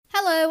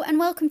Hello and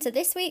welcome to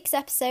this week's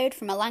episode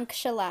from A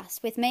Lancashire Lass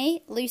with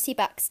me, Lucy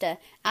Baxter,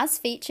 as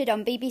featured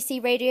on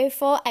BBC Radio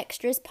 4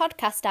 Extras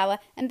Podcast Hour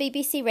and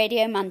BBC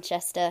Radio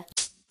Manchester.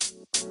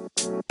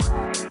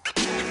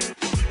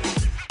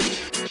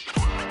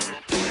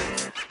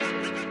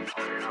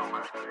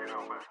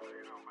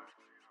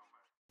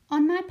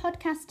 On my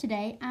podcast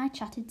today, I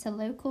chatted to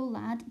local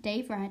lad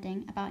Dave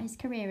Riding about his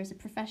career as a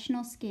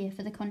professional skier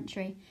for the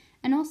country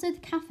and also the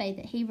cafe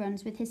that he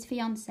runs with his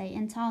fiancée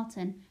in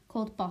Tarleton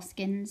called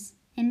Boskins.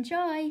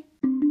 Enjoy!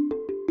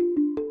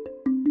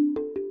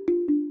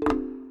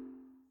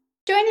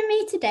 Joining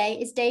me today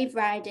is Dave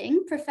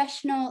Riding,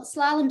 professional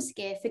slalom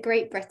skier for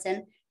Great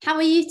Britain. How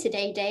are you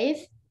today, Dave?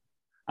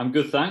 I'm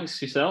good,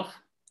 thanks. Yourself?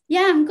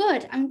 Yeah, I'm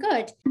good.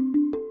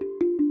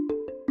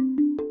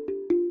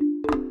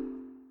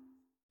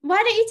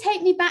 Why don't you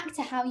take me back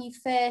to how you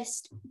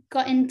first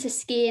got into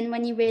skiing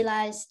when you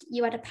realised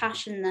you had a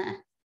passion there?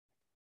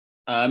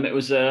 It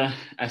was a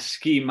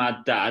ski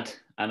mad dad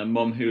and a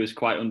mum who was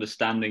quite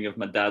understanding of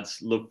my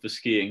dad's love for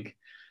skiing.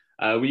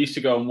 We used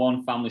to go on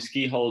one family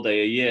ski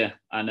holiday a year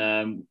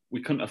and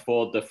we couldn't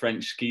afford the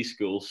French ski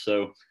schools.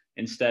 So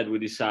instead we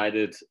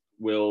decided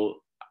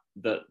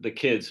the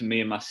kids,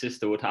 me and my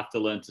sister, would have to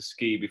learn to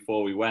ski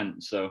before we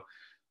went. So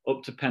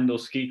up to Pendle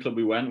Ski Club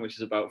we went, which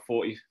is about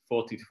 40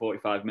 to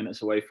 45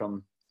 minutes away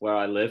from where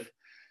I live.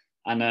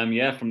 And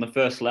from the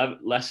first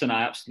lesson,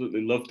 I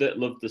absolutely loved it.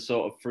 Loved the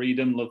sort of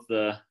freedom, loved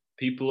the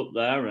people up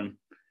there. And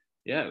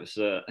yeah,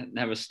 it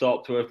never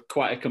stopped. We're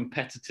quite a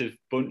competitive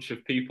bunch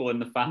of people in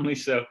the family.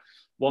 So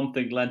one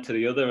thing led to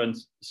the other. And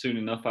soon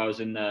enough, I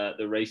was in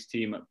the race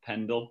team at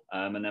Pendle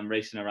and then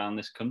racing around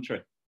this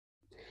country.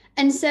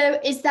 And so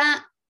is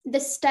that the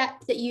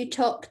step that you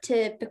took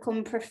to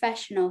become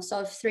professional,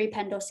 sort of through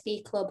Pendle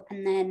Ski Club?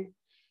 And then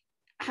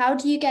how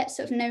do you get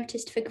sort of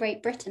noticed for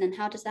Great Britain and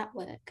how does that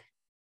work?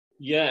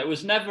 Yeah, it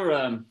was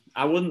never,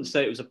 I wouldn't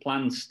say it was a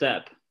planned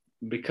step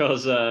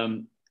because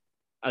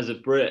as a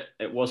Brit,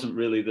 it wasn't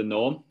really the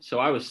norm. So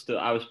I was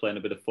playing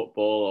a bit of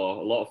football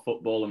or a lot of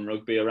football and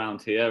rugby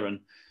around here.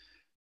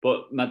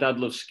 But my dad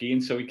loved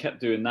skiing, so we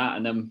kept doing that.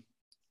 And then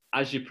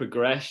as you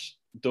progress,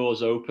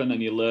 doors open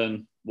and you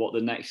learn what the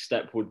next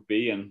step would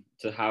be and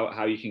to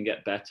how you can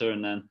get better.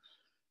 And then,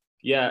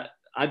 yeah,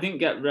 I didn't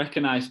get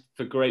recognised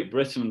for Great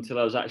Britain until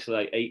I was actually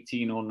like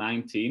 18 or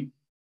 19.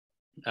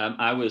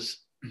 I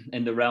was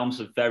in the realms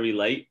of very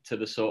late to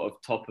the sort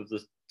of top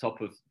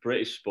of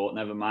British sport,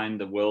 never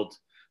mind the World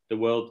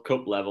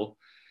Cup level.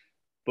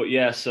 But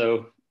yeah,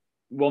 so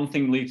one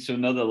thing leads to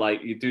another.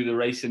 Like you do the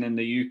racing in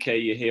the UK,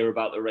 you hear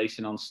about the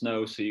racing on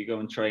snow. So you go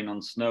and train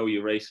on snow,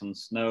 you race on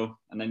snow,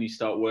 and then you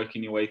start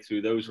working your way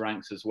through those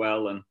ranks as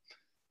well. And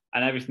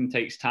everything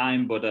takes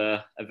time,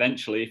 but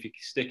eventually, if you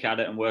stick at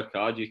it and work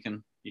hard, you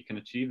can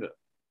achieve it.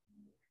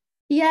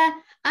 Yeah,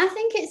 I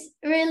think it's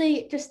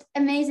really just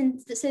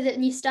amazing. So that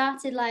you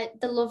started like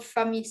the love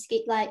from your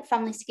ski, like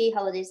family ski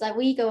holidays. Like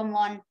we go on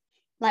one,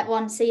 like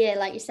once a year,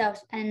 like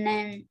yourself, and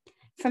then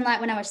from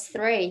like when I was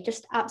 3,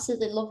 just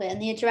absolutely love it,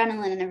 and the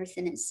adrenaline and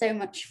everything. It's so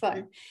much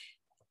fun.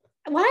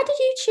 Why did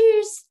you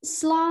choose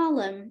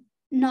slalom,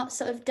 not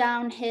sort of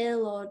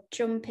downhill or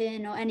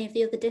jumping or any of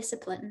the other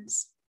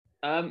disciplines?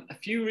 A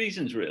few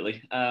reasons,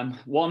 really.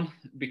 One,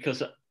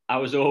 because I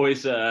was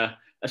always a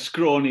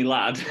scrawny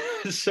lad,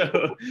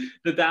 so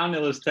the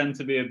downhillers tend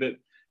to be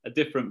a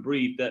different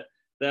breed. That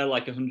they're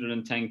like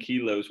 110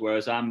 kilos,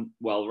 whereas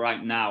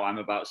right now I'm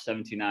about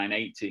 79,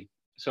 80.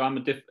 So I'm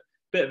a bit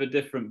of a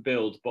different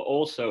build, but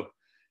also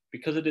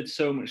because I did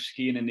so much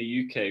skiing in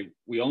the UK,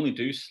 we only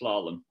do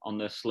slalom on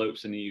the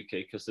slopes in the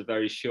UK because they're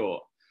very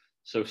short.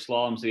 So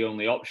slalom's the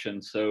only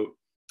option. So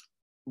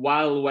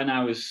while when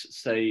I was,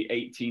 say,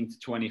 18 to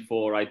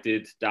 24, I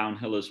did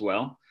downhill as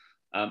well,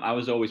 I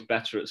was always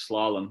better at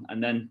slalom.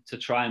 And then to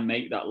try and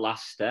make that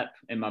last step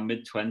in my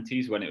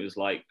mid-20s, when it was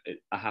like,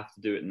 I have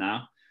to do it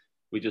now,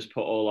 we just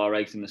put all our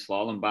eggs in the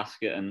slalom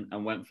basket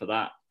and went for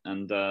that.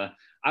 And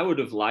I would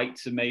have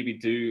liked to maybe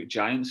do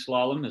giant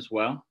slalom as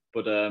well.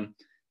 But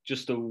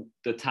just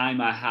the time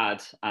I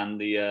had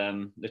and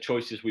the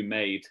choices we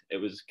made, it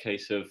was a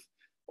case of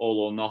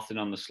all or nothing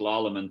on the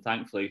slalom. And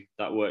thankfully,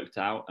 that worked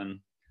out. And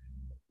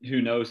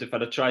who knows, if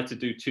I'd have tried to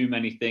do too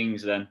many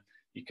things, then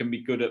you can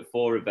be good at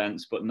 4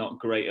 events, but not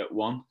great at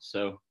one.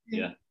 So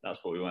yeah, that's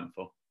what we went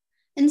for.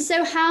 And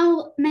so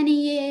how many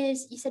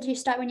years, you said you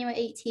started when you were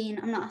 18,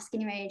 I'm not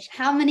asking your age,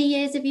 how many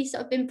years have you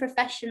sort of been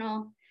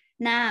professional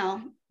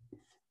now?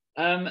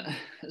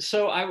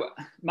 So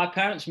my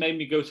parents made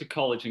me go to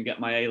college and get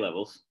my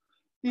A-levels.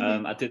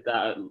 I did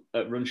that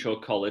at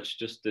Runshaw College,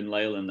 just in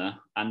Leyland there.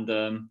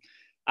 And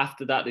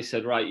after that, they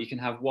said, right, you can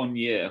have 1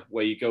 year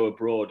where you go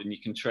abroad and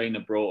you can train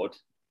abroad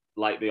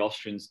like the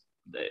Austrians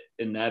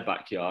in their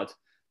backyard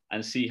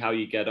and see how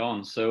you get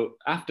on. So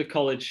after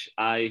college,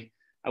 I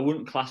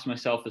wouldn't class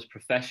myself as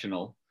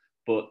professional,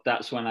 but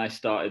that's when I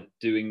started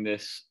doing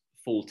this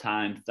full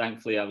time.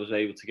 Thankfully, I was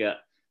able to get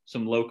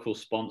some local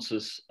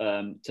sponsors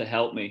to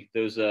help me.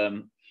 There was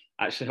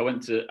actually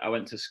I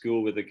went to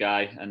school with a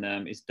guy,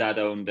 and his dad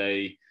owned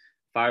a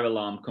fire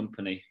alarm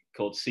company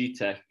called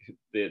CTEC.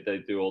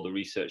 They do all the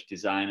research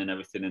design and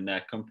everything in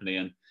their company,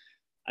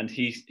 and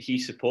he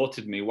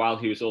supported me while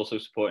he was also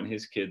supporting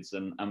his kids,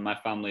 and my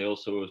family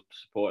also was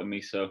supporting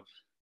me. So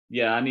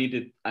yeah, I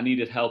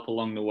needed help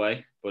along the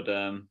way, but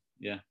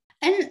yeah.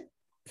 And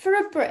for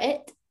a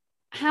Brit,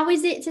 how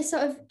is it to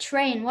sort of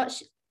train?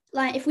 What's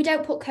like, if we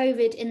don't put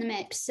COVID in the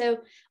mix, so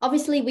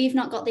obviously we've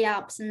not got the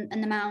Alps and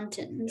the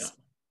mountains.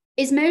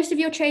 Yeah. Is most of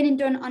your training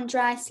done on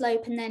dry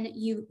slope and then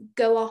you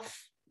go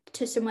off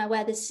to somewhere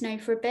where there's snow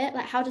for a bit?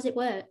 Like, how does it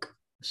work?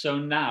 So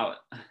now,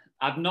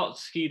 I've not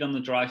skied on the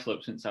dry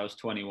slope since I was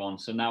 21.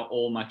 So now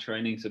all my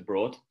training's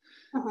abroad.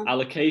 Uh-huh.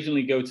 I'll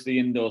occasionally go to the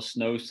indoor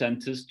snow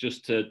centres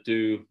just to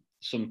do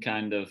some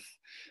kind of,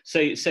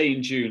 say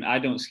in June, I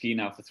don't ski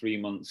now for 3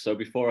 months. So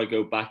before I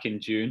go back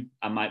in June,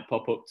 I might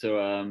pop up to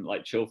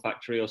like Chill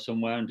Factory or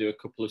somewhere and do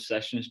a couple of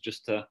sessions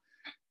just to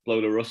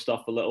blow the rust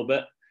off a little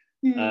bit.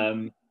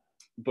 Mm.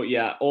 But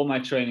yeah, all my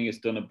training is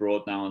done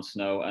abroad now on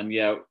snow. And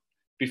yeah,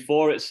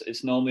 before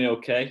it's normally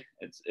okay.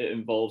 It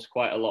involves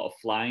quite a lot of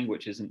flying,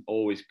 which isn't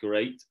always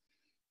great.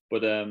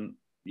 But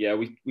yeah,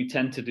 we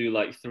tend to do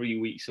like 3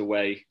 weeks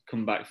away,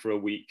 come back for a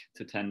week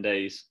to 10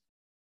 days,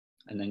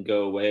 and then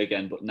go away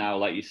again. But now,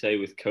 like you say,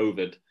 with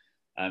COVID,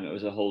 it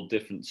was a whole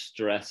different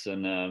stress.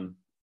 And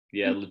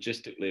yeah,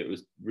 logistically, it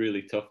was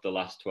really tough the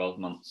last 12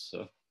 months.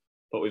 So,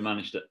 but we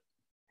managed it.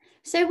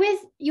 So with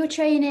your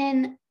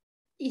training,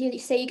 you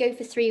say you go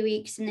for 3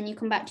 weeks and then you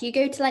come back. Do you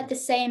go to like the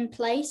same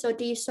place, or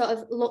do you sort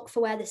of look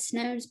for where the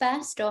snow's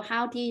best, or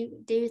how do you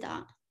do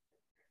that?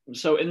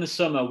 So in the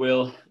summer,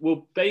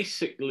 we'll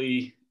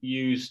basically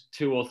use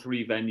 2 or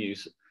 3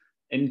 venues.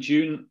 In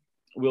June,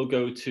 we'll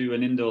go to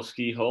an indoor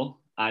ski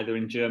hall, either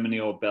in Germany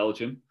or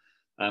Belgium,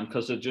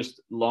 because they're just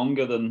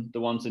longer than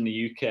the ones in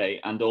the UK,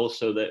 and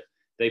also that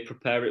they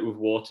prepare it with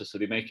water, so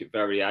they make it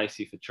very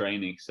icy for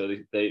training. So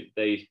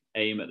they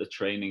aim at the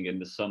training in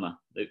the summer,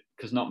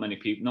 because not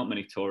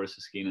many tourists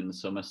are skiing in the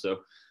summer, so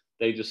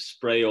they just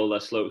spray all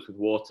their slopes with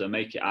water,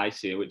 make it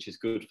icy, which is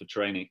good for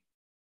training.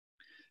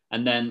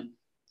 And then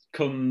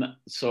come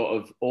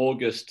sort of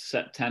August,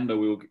 September,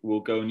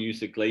 we'll go and use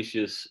the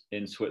glaciers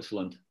in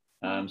Switzerland.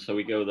 So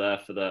we go there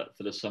for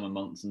the summer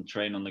months and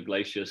train on the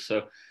glaciers.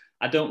 So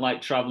I don't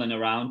like traveling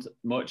around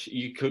much.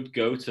 You could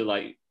go to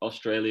like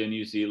Australia,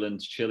 New Zealand,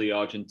 Chile,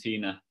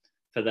 Argentina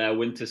for their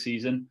winter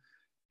season.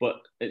 But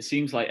it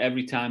seems like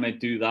every time I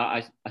do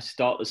that, I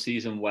start the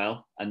season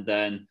well. And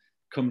then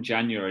come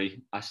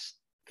January,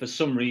 for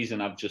some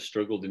reason, I've just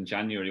struggled in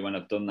January when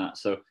I've done that.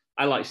 So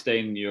I like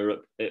staying in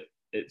Europe.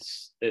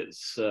 It's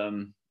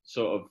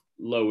sort of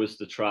lowers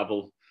the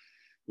travel,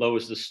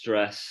 lowers the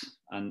stress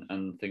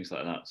and things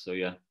like that. So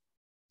yeah.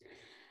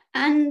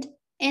 And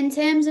in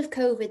terms of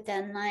COVID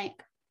then,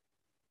 like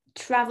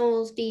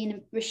travel's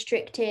being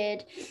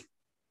restricted,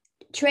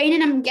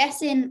 training, I'm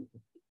guessing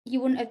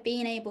you wouldn't have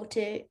been able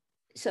to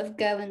sort of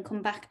go and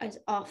come back as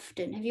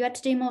often. Have you had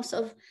to do more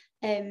sort of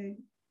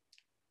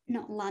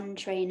not land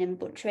training,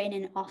 but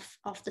training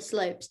off the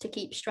slopes to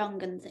keep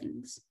strong and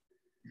things?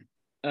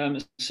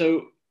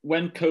 So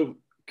when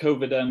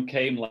COVID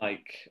came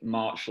like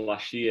March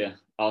last year,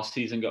 our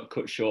season got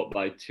cut short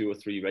by 2 or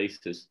 3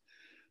 races.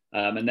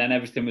 And then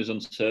everything was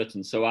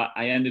uncertain. So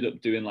I ended up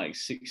doing like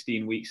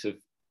 16 weeks of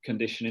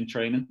conditioning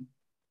training,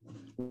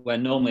 where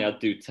normally I'd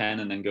do 10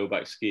 and then go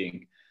back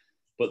skiing.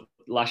 But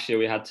last year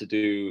we had to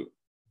do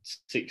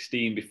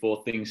 16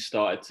 before things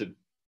started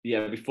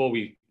to, before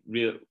we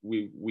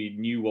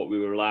knew what we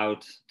were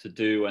allowed to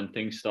do and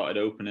things started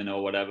opening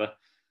or whatever.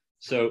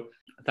 So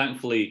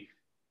thankfully,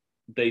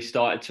 they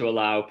started to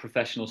allow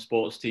professional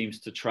sports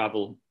teams to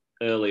travel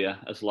earlier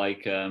as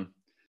like,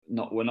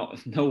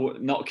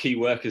 not key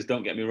workers,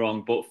 don't get me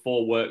wrong, but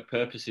for work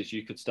purposes,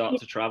 you could start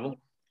to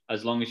travel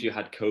as long as you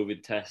had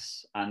COVID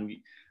tests. And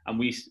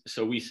we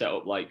set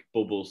up like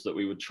bubbles that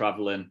we would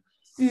travel in.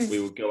 We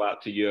would go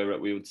out to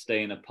Europe, we would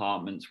stay in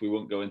apartments, we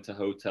wouldn't go into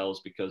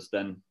hotels because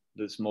then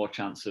there's more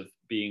chance of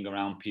being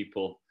around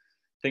people,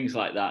 things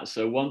like that.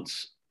 So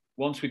once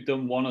we'd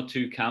done 1 or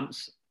 2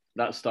 camps,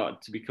 that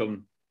started to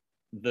become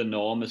the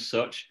norm as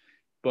such,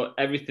 but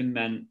everything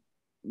meant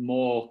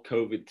more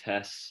COVID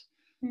tests.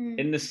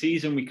 In the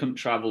season, we couldn't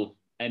travel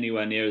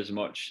anywhere near as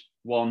much.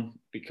 One,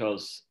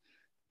 because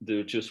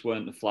there just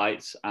weren't the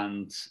flights,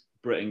 and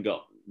Britain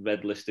got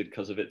red listed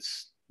because of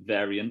its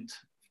variant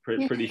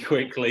pretty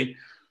quickly.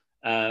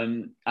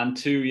 And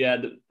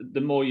 2,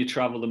 the more you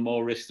travel, the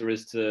more risk there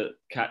is to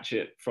catch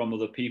it from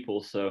other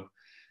people. So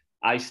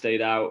I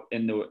stayed out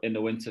in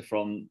the winter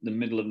from the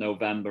middle of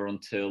November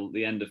until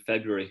the end of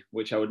February,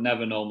 which I would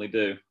never normally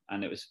do.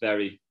 And it was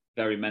very,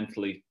 very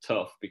mentally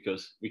tough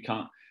because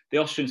the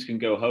Austrians can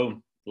go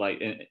home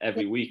like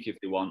every week if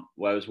they want,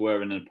 whereas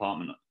we're in an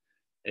apartment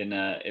in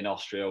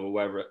Austria or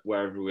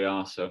wherever we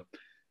are. So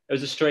it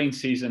was a strange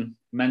season,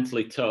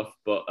 mentally tough,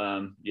 but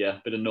a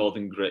bit of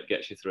northern grit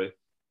gets you through.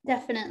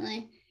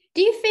 Definitely.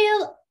 Do you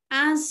feel,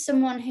 as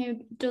someone who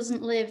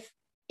doesn't live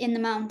in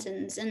the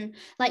mountains, and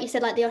like you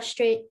said, like the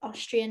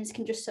Austrians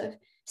can just sort of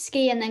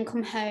ski and then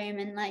come home,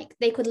 and like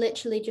they could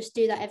literally just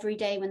do that every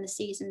day when the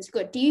season's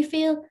good, do you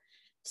feel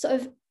sort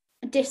of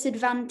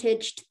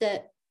disadvantaged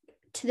that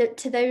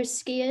to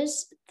those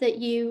skiers that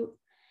you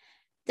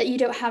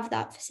don't have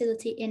that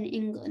facility in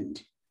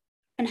England?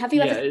 And have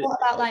you ever thought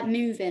about like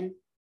moving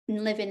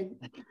and living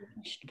in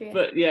Austria?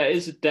 But yeah, it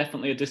is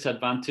definitely a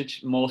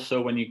disadvantage, more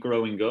so when you're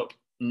growing up.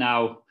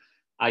 Now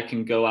I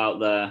can go out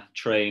there,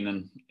 train,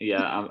 and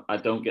I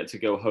don't get to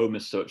go home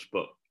as such,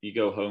 but you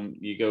go home,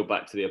 you go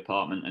back to the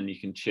apartment and you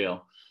can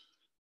chill.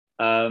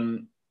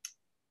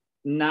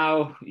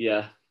 Now,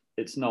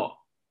 it's not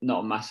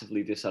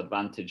massively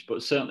disadvantaged,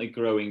 but certainly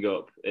growing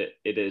up,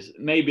 it is.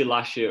 Maybe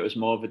last year it was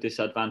more of a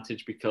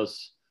disadvantage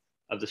because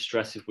of the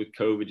stresses with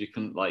COVID. You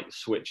couldn't like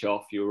switch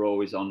off. You were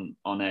always on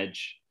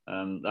edge,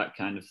 that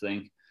kind of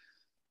thing.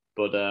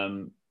 But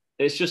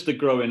it's just the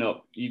growing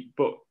up.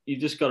 But you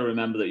just got to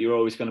remember that you're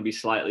always going to be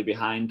slightly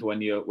behind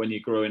when you're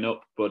growing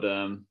up. But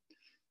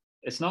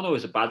it's not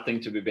always a bad thing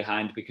to be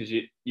behind, because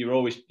you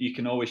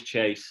can always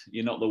chase.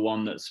 You're not the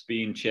one that's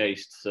being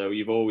chased, so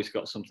you've always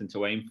got something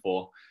to aim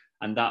for,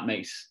 and that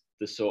makes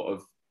the sort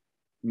of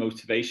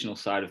motivational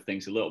side of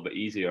things a little bit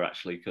easier,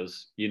 actually,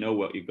 because you know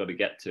what you've got to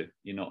get to.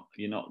 You're not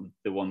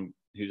the one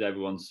who's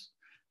everyone's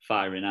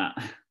firing at.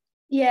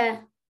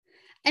 Yeah.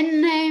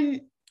 And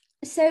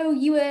so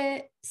you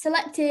were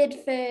selected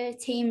for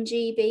Team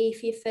GB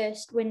for your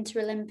first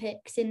Winter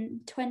Olympics in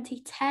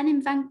 2010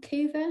 in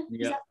Vancouver.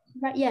 Yeah. Is that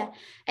right? Yeah.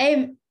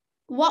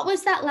 What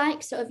was that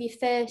like, sort of your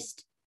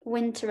first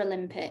Winter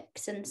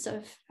Olympics, and sort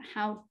of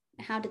how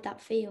did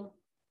that feel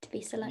to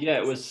be selected?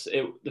 Yeah,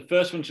 the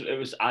first one. It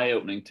was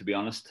eye-opening, to be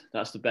honest.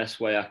 That's the best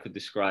way I could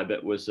describe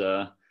it. Was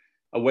a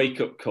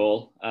wake-up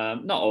call.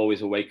 Not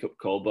always a wake-up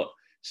call, but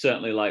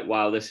certainly like,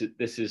 wow, this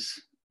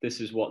is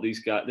what these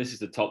guys. This is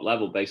the top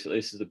level, basically.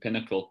 This is the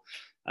pinnacle.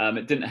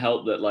 It didn't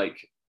help that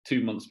like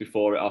 2 months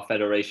before it, our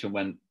federation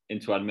went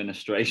into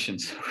administration,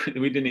 so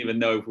we didn't even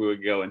know if we were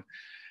going.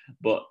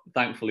 But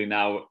thankfully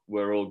now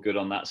we're all good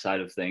on that side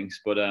of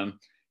things. But I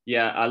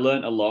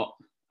learned a lot.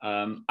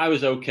 I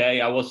was okay.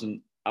 I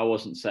wasn't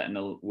setting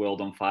the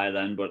world on fire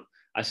then, but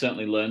I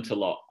certainly learned a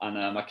lot. And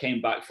I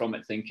came back from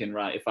it thinking,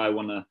 right, if I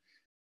want to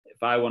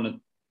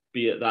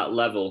be at that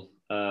level,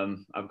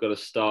 I've got to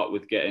start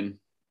with getting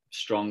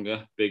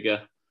stronger,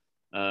 bigger,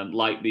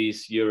 like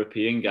these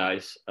European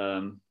guys.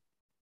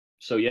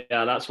 So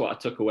that's what I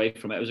took away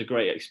from it. It was a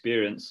great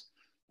experience.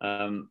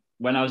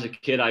 When I was a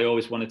kid, I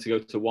always wanted to go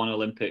to one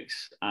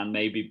Olympics and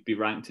maybe be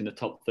ranked in the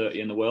top 30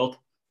 in the world.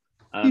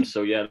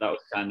 So that was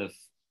kind of,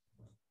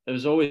 it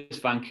was always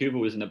Vancouver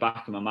was in the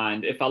back of my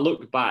mind. If I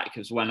look back,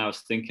 as when I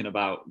was thinking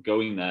about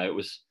going there, it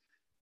was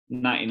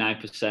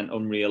 99%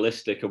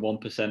 unrealistic and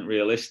 1%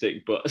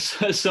 realistic. But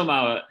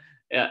somehow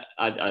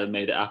I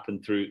made it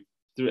happen through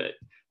it.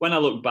 When I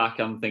look back,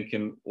 I'm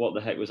thinking, what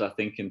the heck was I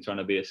thinking trying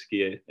to be a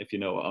skier, if you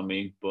know what I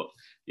mean? But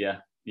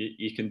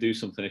you can do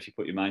something if you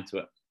put your mind to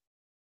it.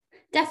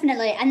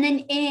 Definitely. And then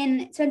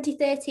in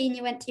 2013,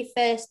 you went to your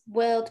first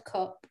World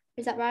Cup.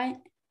 Is that right?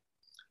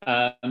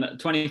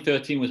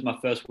 2013 was my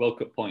first World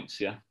Cup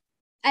points, yeah.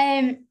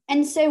 And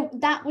so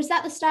was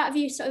that the start of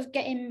you sort of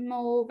getting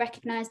more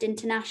recognised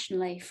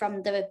internationally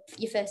from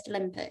your first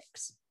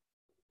Olympics?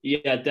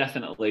 Yeah,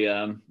 definitely.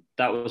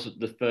 That was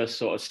the first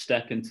sort of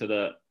step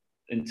into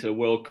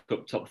World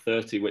Cup top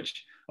 30,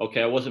 which,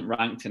 okay, I wasn't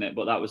ranked in it,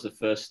 but that was the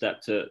first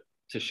step to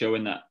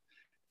showing that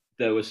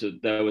there was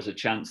a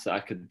chance that I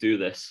could do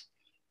this.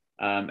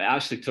 It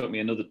actually took me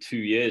another 2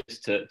 years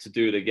to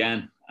do it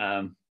again.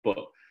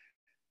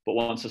 But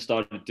once I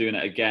started doing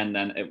it again,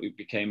 then it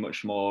became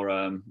much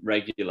more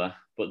regular.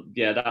 But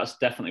yeah, that's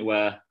definitely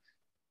where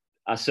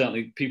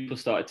people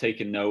started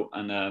taking note.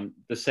 And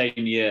the same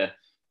year,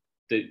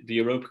 the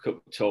Europa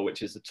Cup tour,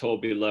 which is the tour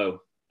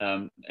below,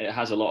 it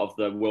has a lot of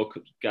the World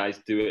Cup guys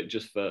do it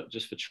just for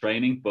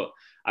training. But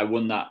I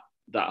won that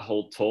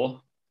whole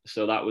tour,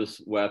 so that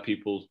was where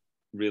people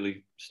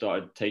really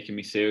started taking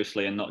me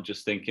seriously and not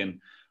just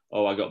thinking,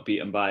 oh, I got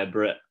beaten by a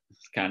Brit,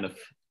 kind of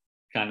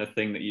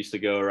thing that used to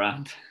go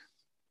around.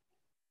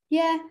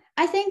 Yeah,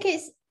 I find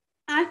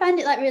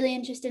it like really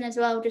interesting as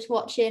well, just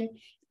watching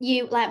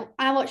you. Like,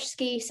 I watch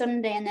Ski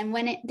Sunday, and then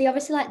they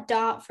obviously like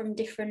dart from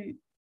different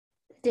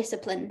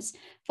disciplines,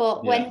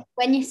 but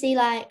when you see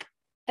like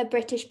a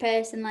British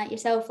person like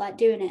yourself like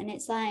doing it, and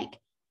it's like,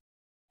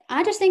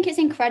 I just think it's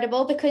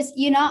incredible, because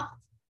you're not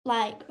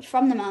like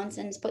from the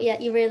mountains, but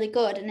yet you're really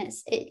good, and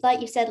it's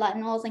like you said, like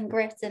northern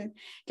grit and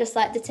just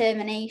like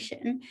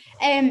determination.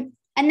 And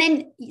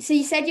then so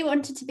you said you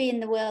wanted to be in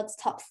the world's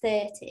top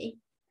 30,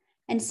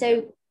 and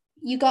so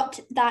you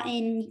got that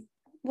in,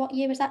 what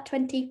year was that?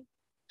 15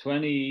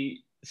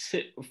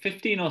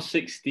 or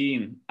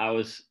 16. I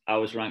was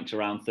ranked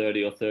around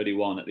 30 or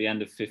 31 at the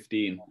end of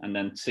 15, and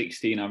then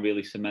 16 I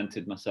really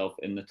cemented myself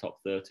in the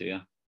top 30.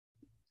 Yeah.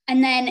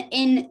 And then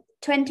in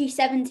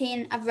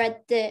 2017, I've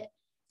read that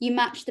you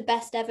matched the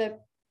best ever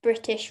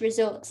British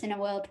results in a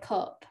World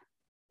Cup.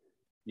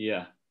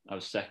 Yeah, I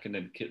was second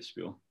in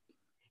Kitzbühel.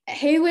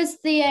 Who was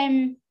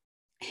the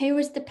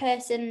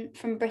person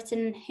from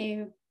Britain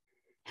who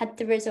had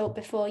the result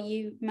before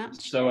you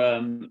matched? So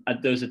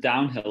there was a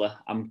downhiller.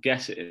 I'm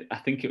guessing, I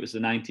think it was the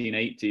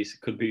 1980s.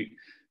 Could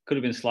could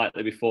have been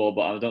slightly before,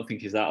 but I don't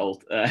think he's that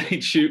old.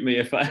 He'd shoot me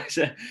if I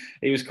said.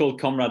 He was called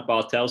Konrad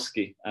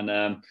Bartelski,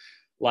 and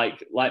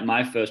like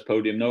my first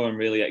podium, no one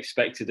really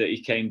expected it.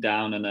 He came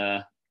down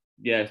and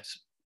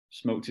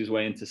smoked his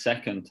way into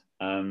second.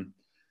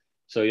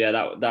 So yeah,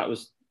 that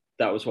was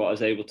what I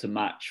was able to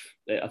match.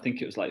 I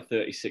think it was like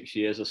 36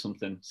 years or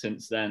something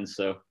since then.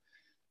 So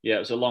yeah, it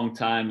was a long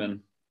time, and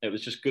it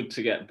was just good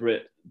to get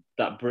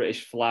that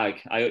British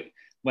flag.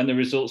 When the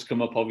results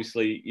come up,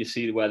 obviously you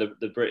see where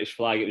the British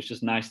flag. It was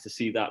just nice to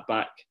see that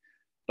back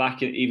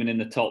even in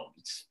the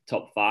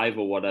top 5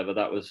 or whatever.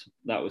 That was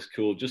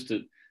cool.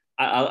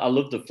 I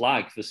love the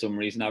flag for some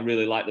reason. I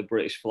really like the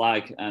British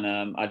flag,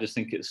 and I just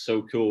think it's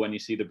so cool when you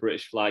see the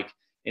British flag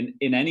in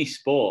any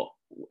sport,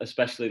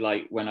 especially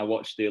like when I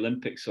watch the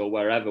Olympics or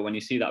wherever. When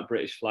you see that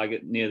British flag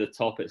near the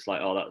top, it's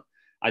like, oh,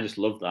 I just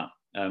love that.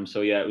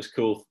 So yeah, it was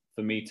cool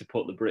for me to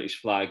put the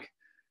British flag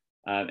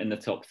in the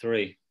top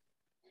 3.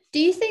 Do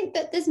you think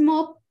that there's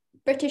more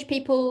British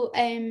people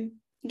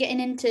getting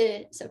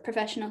into sort of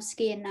professional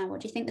skiing now, or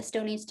do you think there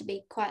still needs to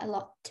be quite a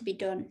lot to be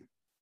done?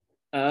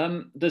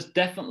 There's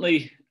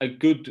definitely at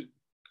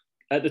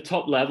the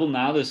top level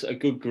now. There's a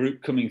good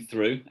group coming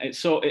through.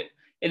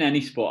 In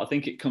any sport, I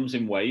think it comes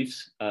in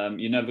waves.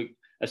 You never,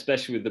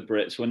 especially with the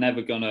Brits, we're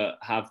never gonna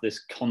have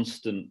this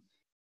constant.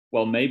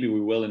 Well, maybe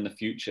we will in the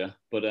future,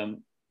 but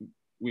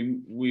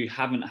we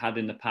haven't had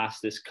in the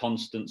past this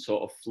constant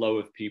sort of flow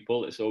of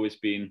people. It's always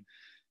been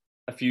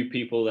a few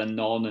people, then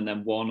none, and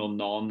then one or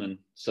none. And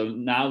so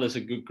now there's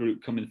a good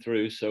group coming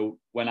through. So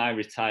when I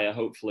retire,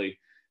 hopefully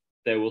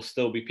there will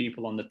still be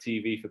people on the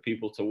TV for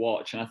people to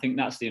watch. And I think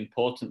that's the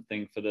important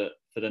thing for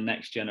the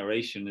next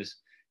generation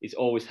is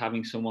always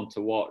having someone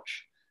to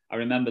watch. I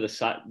remember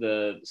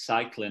the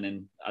cycling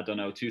in,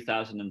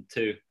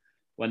 2002,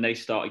 when they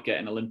started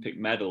getting Olympic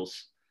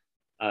medals.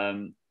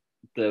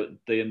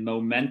 The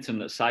momentum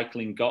that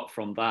cycling got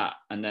from that,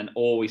 and then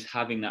always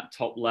having that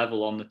top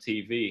level on the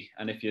TV.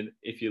 And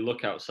if you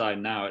look outside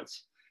now,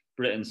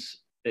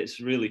 it's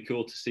really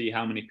cool to see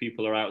how many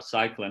people are out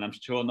cycling. I'm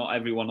sure not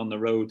everyone on the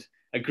road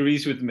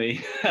agrees with me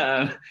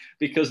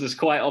because there's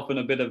quite often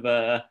a bit of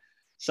a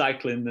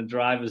cycling and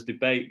drivers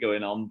debate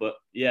going on. But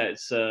yeah,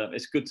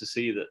 it's good to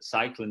see that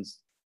cycling's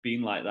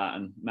been like that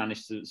and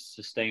managed to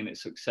sustain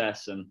its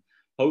success. And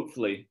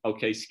hopefully,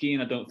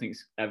 skiing I don't think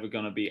is ever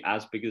going to be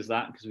as big as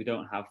that because we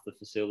don't have the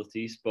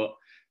facilities, but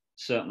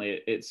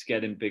certainly it's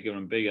getting bigger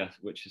and bigger,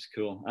 which is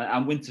cool.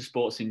 And winter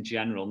sports in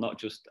general, not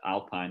just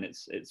alpine.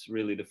 It's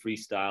really the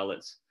freestyle.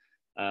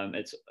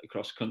 It's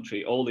across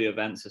country. All the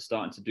events are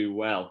starting to do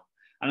well,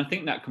 and I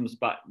think that comes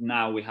back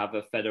now. We have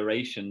a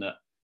federation that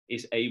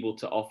is able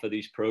to offer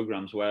these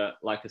programs. Where,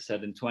 like I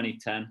said, in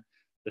 2010,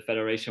 the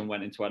federation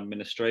went into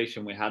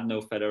administration. We had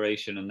no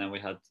federation, and then we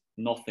had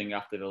nothing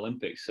after the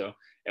Olympics. So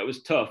it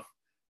was tough,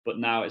 but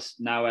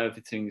now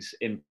everything's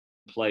in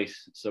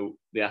place, so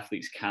the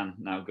athletes can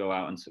now go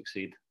out and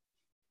succeed.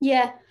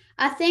 Yeah,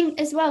 I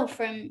think as well,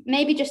 from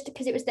maybe just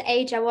because it was the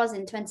age I was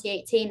in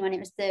 2018 when it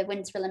was the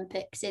Winter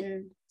Olympics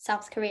in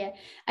South Korea.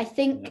 I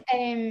think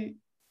or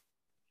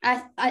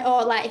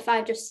like if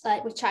I just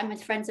like was chatting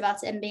with friends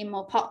about it and being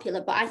more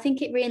popular, but I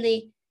think it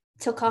really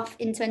took off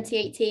in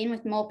 2018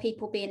 with more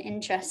people being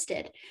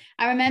interested.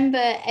 I remember,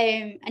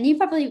 and you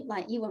probably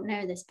you won't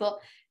know this, but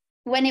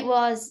when it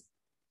was,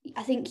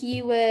 I think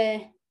you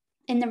were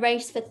in the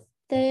race for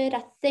 3rd,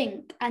 I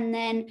think, and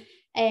then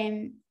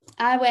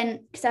I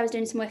went because I was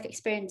doing some work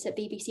experience at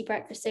BBC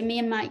Breakfast. So me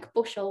and Mike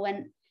Bushell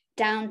went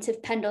down to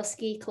Pendle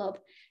Ski Club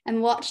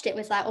and watched it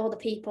with like all the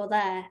people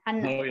there,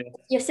 and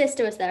your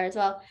sister was there as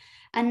well.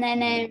 And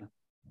then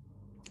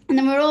and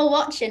then we're all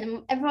watching,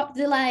 and everyone,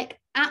 the like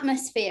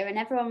atmosphere, and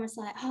everyone was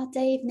like, "Oh,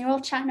 Dave," and they're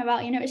all chatting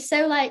about, it's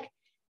so like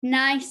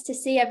nice to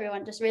see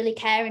everyone just really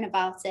caring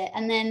about it.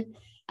 And then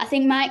I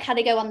think Mike had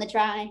to go on the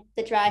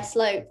dry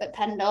slope at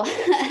Pendle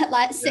at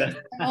like 6 in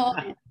the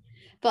morning.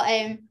 But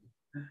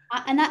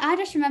I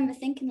just remember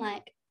thinking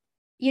like,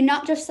 you're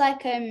not just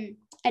like a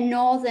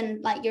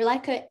northern, like you're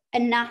like a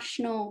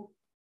national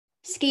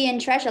skiing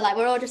treasure. Like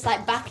we're all just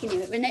like backing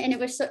you, and it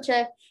was such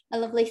a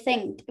lovely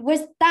thing.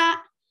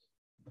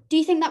 Do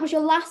you think that was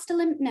your last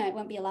Olympics? No, it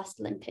won't be your last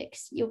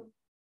Olympics. You'll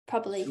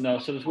probably... No,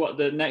 so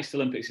the next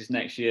Olympics is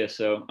next year,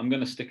 so I'm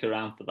going to stick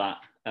around for that.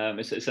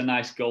 It's a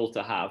nice goal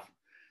to have.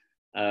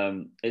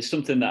 It's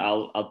something that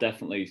I'll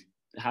definitely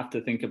have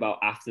to think about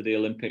after the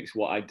Olympics,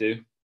 what I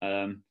do.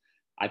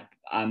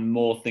 I'm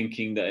more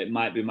thinking that it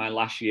might be my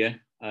last year,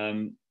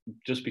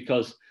 just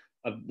because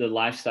of the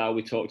lifestyle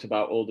we talked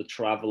about, all the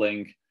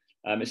traveling.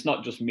 It's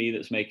not just me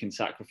that's making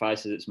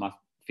sacrifices, it's my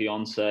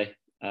fiance.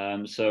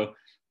 So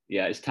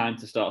yeah, it's time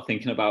to start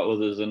thinking about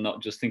others and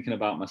not just thinking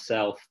about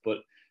myself. But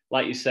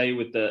like you say,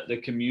 with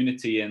the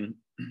community, and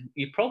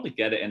you probably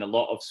get it in a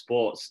lot of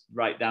sports,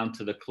 right down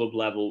to the club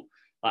level.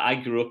 Like I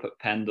grew up at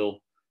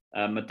Pendle.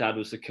 My dad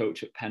was the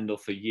coach at Pendle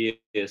for years.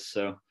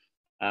 So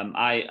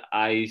I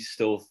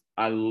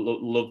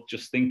love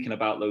just thinking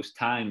about those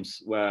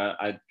times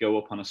where I'd go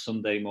up on a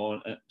Sunday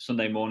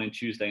morning,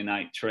 Tuesday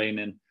night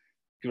training.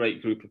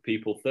 Great group of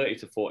people, 30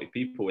 to 40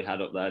 people we had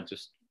up there,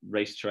 just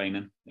race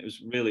training. It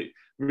was really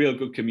real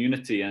good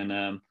community,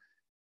 and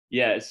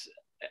yeah,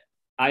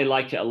 I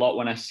like it a lot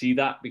when I see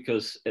that,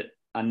 because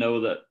I know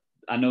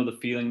the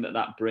feeling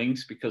that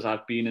brings, because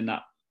I've been in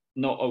that,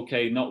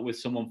 not with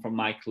someone from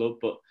my club,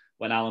 but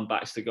when Alan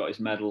Baxter got his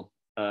medal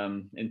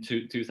in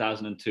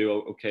 2002,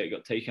 okay, it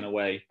got taken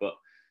away, but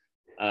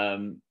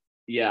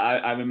yeah,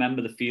 I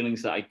remember the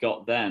feelings that I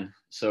got then.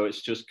 So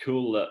it's just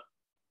cool that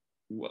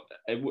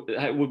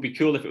it would be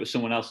cool if it was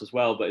someone else as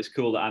well, but it's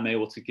cool that I'm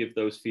able to give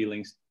those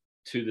feelings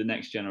to the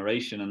next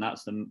generation, and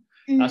that's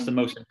the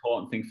most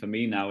important thing for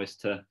me now, is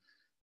to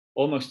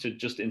almost to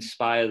just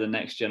inspire the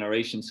next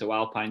generation, so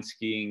alpine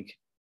skiing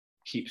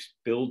keeps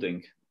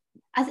building.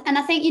 And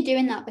I think you're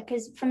doing that,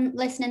 because from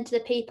listening to the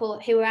people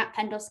who were at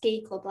Pendle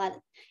Ski Club, like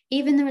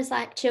even there was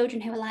like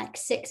children who were like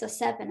 6 or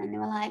 7, and they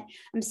were like,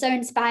 I'm so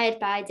inspired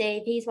by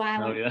Dave, he's why I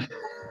want to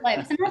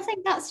slopes. And I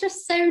think that's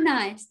just so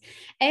nice.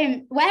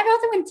 Where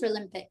are the Winter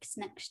Olympics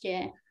next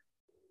year?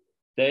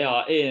 They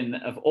are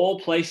of all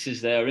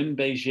places, they're in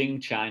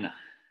Beijing, China.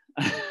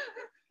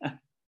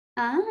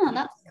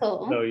 That's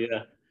cool. So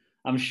yeah,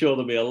 I'm sure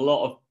there'll be a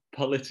lot of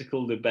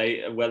political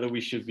debate of whether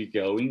we should be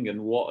going and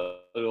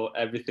or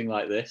everything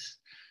like this.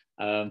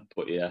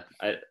 But yeah,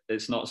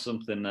 it's not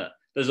something that,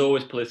 there's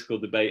always political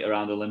debate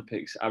around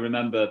Olympics. I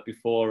remember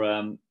before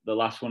the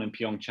last one in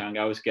Pyeongchang,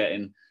 I was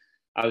getting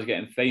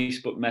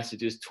Facebook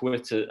messages,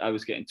 Twitter, I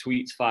was getting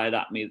tweets fired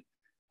at me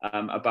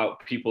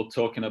about people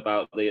talking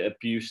about the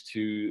abuse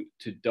to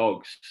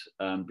dogs,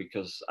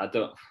 because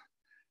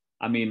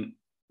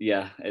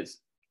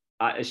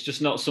it's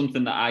just not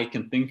something that I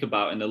can think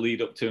about in the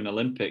lead up to an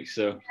Olympics.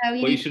 So,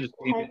 but you should have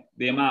seen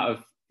the amount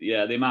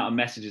of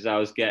messages I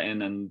was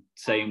getting and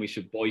saying we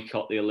should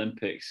boycott the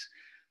Olympics,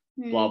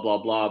 blah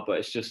blah blah.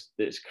 But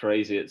it's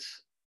crazy.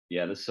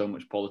 There's so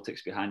much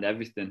politics behind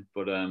everything.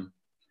 But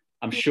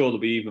I'm sure there'll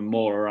be even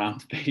more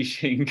around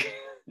Beijing.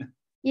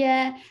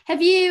 Yeah.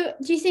 Do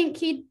you think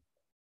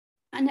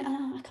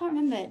I can't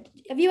remember.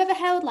 Have you ever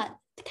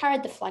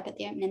carried the flag at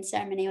the opening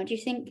ceremony, or do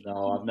you think?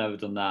 No, I've never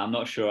done that. I'm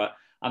not sure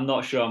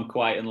I'm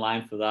quite in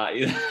line for that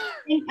either.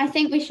 I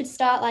think we should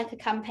start like a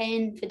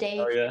campaign for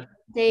Dave. Oh yeah.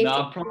 Dave.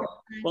 No,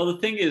 well, the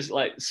thing is,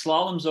 like,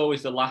 slalom's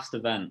always the last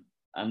event,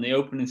 and the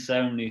opening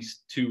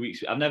ceremony's 2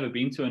 weeks. I've never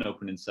been to an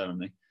opening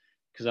ceremony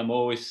because I'm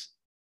always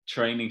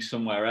training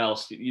somewhere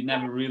else. You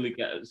never really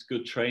get as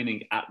good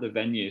training at the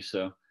venue,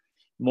 so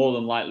more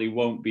than likely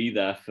won't be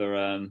there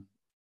for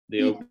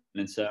the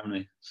opening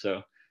ceremony.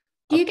 So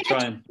do you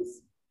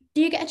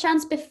get a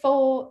chance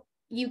before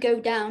you go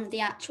down the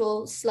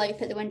actual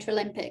slope at the Winter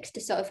Olympics to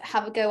sort of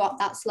have a go up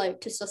that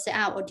slope to suss it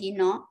out, or do you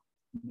not?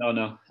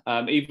 No.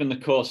 Even the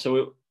course.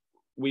 So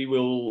they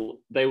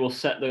will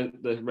set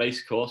the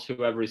race course.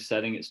 Whoever is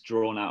setting, it's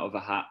drawn out of a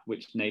hat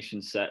which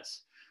nation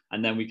sets,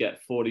 and then we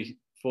get 40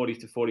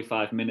 to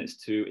 45 minutes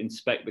to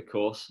inspect the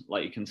course.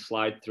 Like, you can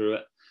slide through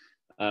it,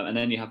 and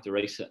then you have to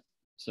race it.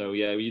 So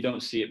yeah, you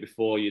don't see it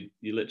before. You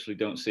literally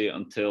don't see it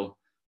until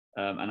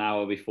an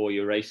hour before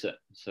you race it.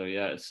 So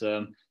yeah, it's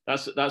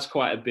that's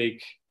quite a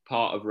big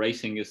part of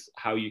racing, is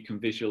how you can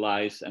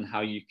visualize and how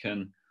you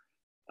can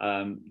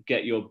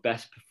get your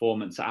best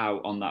performance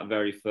out on that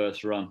very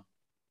first run.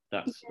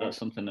 That's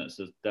something that's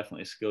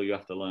definitely a skill you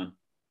have to learn.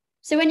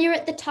 So when you're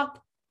at the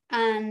top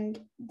and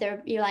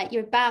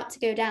you're about to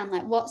go down,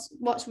 like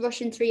what's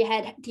rushing through your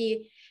head?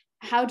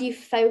 How do you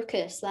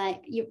focus?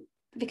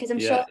 Because I'm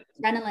sure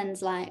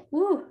adrenaline's like,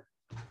 woo.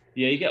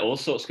 Yeah, you get all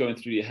sorts going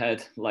through your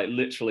head, like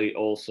literally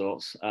all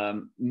sorts.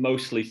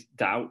 Mostly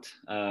doubt.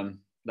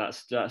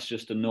 That's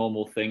just a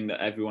normal thing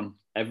that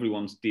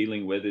everyone's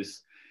dealing with,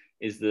 is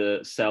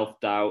the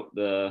self-doubt.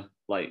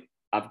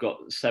 I've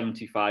got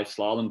 75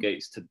 slalom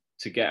gates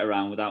to get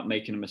around without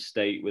making a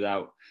mistake,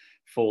 without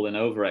falling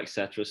over,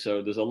 etc.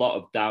 So there's a lot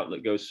of doubt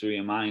that goes through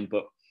your mind.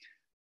 But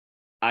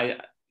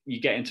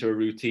you get into a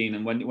routine,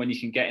 and when you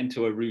can get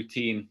into a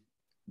routine,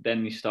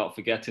 then you start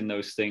forgetting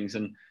those things.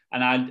 And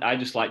I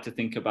just like to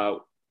think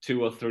about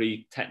 2 or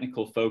 3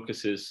 technical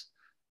focuses.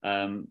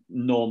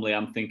 Normally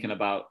I'm thinking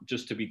about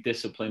just to be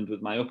disciplined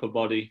with my upper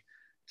body,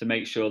 to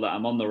make sure that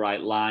I'm on the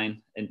right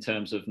line in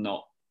terms of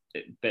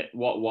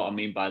what I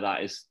mean by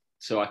that is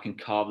so I can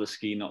carve the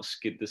ski, not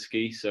skid the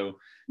ski. So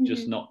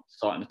just not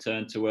starting to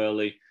turn too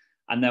early.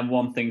 And then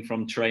one thing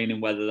from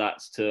training, whether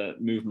that's to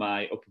move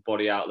my upper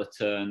body out of the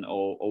turn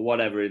or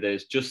whatever it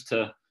is, just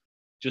to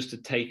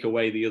take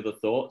away the other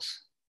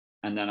thoughts.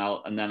 And then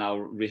I'll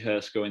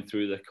rehearse going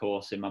through the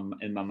course in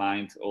my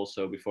mind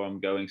also before I'm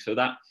going. So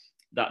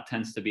that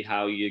tends to be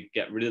how you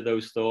get rid of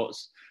those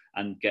thoughts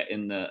and get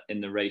in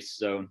the race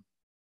zone.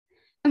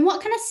 And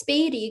what kind of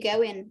speed are you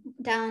going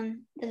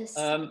down this?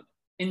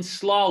 In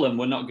slalom,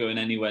 we're not going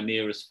anywhere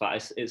near as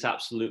fast. It's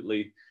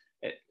absolutely.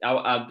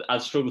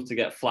 I'd struggle to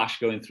get Flash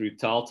going through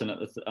Tarleton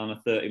on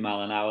a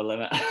 30-mile-an-hour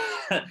limit.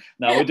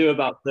 No, we do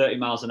about 30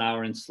 miles an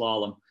hour in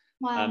slalom.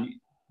 Wow.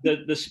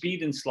 The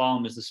speed in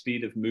slalom is the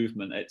speed of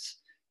movement.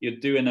 You're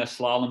doing a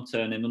slalom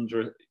turn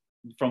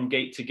from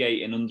gate to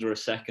gate in under a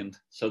second.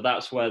 So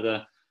that's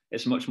where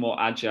it's much more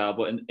agile.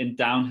 But in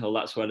downhill,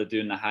 that's where they're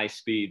doing the high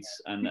speeds,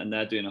 and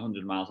they're doing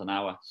 100 miles an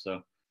hour.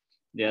 So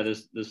Yeah,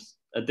 there's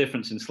a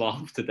difference in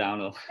slalom to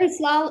downhill.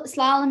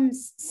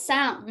 Slalom's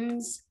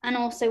sounds, and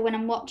also when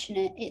I'm watching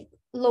it, it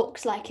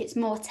looks like it's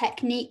more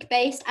technique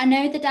based. I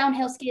know the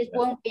downhill skiers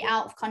won't be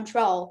out of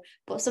control,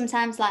 but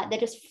sometimes like they're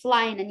just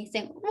flying and you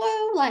think,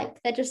 whoa, like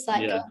they're just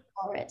like going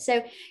for it.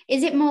 So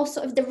is it more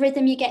sort of the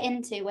rhythm you get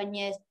into when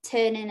you're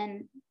turning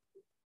and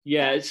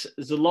yeah,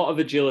 there's a lot of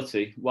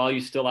agility while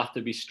you still have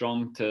to be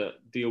strong to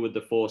deal with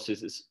the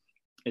forces.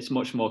 It's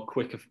much more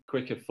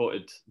quicker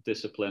footed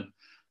discipline.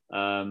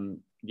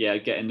 Yeah,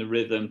 getting the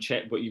rhythm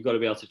check, but you've got to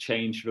be able to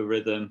change the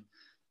rhythm.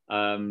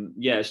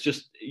 Yeah, it's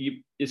just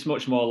it's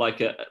much more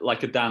like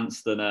a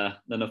dance than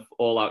a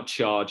all out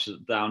charge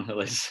that downhill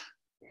is.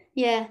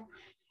 Yeah.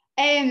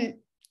 And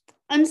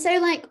so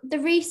like the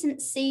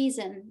recent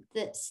season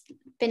that's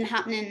been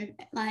happening,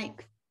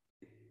 like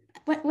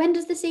when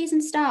does the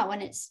season start?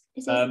 When it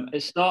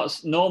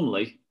starts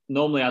normally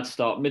I'd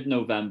start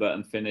mid-November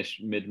and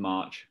finish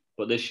mid-March,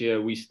 but this year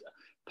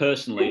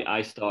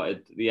I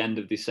started the end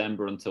of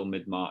December until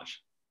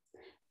mid-March.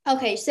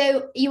 Okay,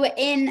 so you were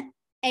in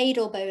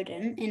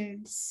Adelboden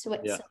in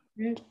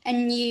Switzerland,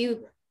 and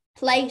you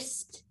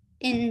placed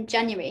in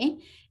January.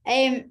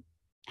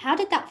 How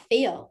did that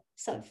feel?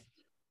 Sort of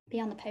be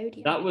on the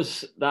podium.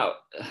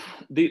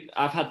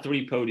 I've had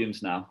 3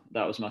 podiums now.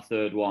 That was my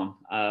 3rd one,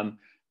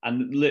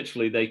 and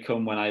literally they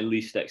come when I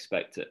least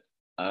expect it.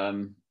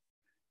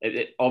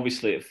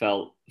 Obviously it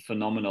felt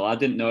phenomenal. I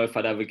didn't know if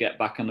I'd ever get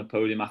back on the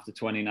podium after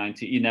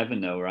 2019. You never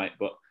know, right?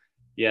 But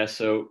yeah,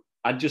 so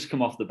I'd just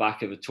come off the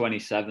back of a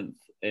 27th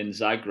in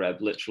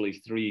Zagreb,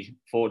 literally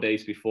 3-4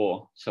 days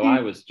before. So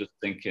I was just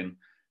thinking,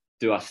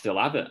 do I still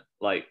have it?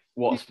 Like,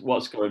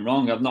 what's going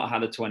wrong? I've not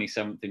had a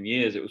 27th in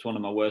years. It was one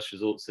of my worst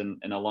results in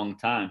a long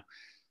time.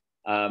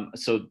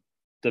 So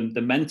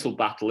the mental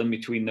battle in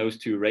between those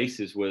 2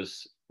 races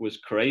was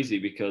crazy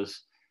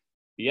because,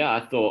 yeah, I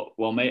thought,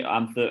 well, mate,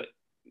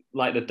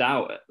 like the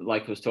doubt,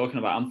 like I was talking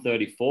about, I'm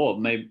 34.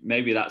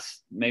 Maybe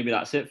that's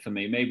it for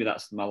me. Maybe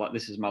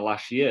this is my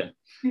last year.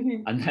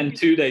 Mm-hmm. And then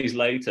 2 days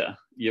later,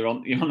 you're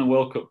on a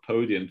World Cup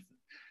podium,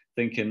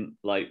 thinking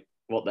like,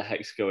 what the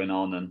heck's going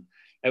on? And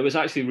it was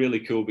actually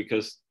really cool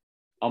because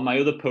on my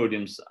other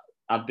podiums,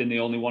 I've been the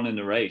only one in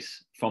the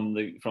race from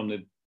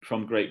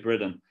Great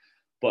Britain.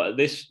 But at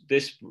this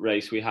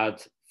race, we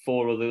had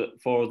 4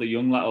 other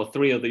young lads, or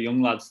 3 other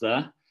young lads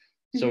there.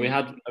 So we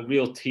had a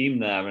real team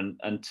there,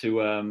 and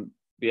to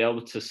be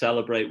able to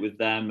celebrate with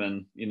them.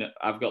 And, you know,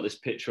 I've got this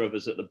picture of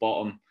us at the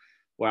bottom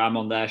where I'm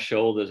on their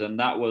shoulders. And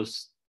that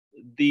was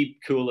the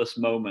coolest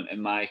moment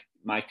in my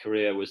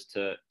career, was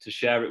to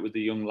share it with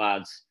the young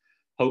lads,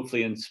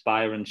 hopefully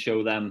inspire and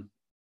show them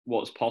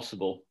what's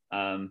possible.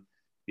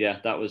 Yeah,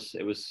 that was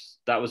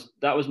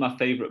my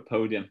favorite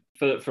podium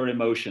for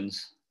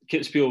emotions.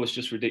 Kitzbühel was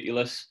just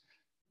ridiculous.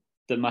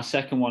 My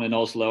second one in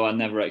Oslo, I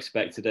never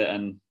expected it.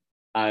 And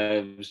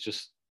it was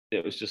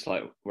just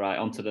like, right,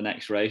 on to the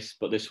next race.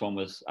 But this one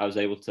I was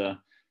able to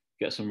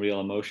get some real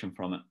emotion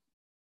from it.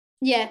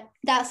 Yeah,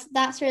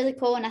 that's really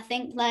cool. And I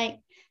think, like,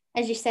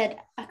 as you said,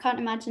 I can't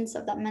imagine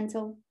sort of that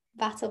mental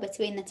battle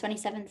between the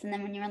 27th and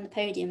then when you're on the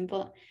podium,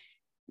 but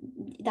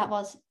that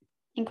was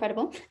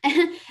incredible.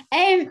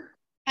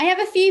 I have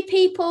a few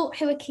people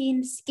who are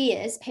keen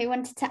skiers who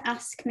wanted to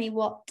ask me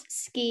what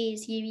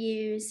skis you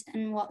use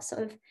and what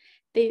sort of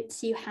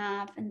boots you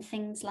have and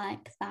things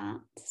like that,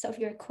 sort of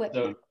your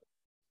equipment. So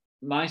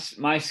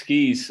my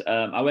skis,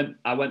 I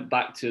went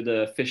back to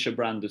the Fischer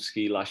brand of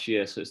ski last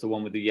year, so it's the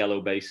one with the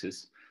yellow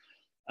bases.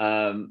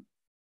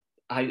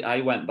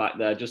 I went back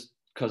there just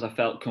because I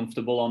felt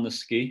comfortable on the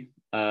ski.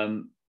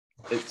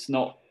 It's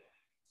not,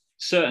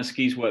 certain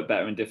skis work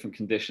better in different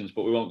conditions,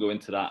 but we won't go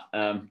into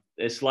that.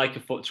 It's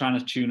like trying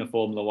to tune a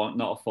Formula One,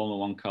 not a Formula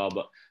One car,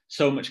 but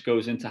so much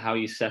goes into how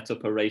you set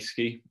up a race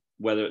ski,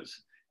 whether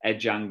it's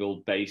edge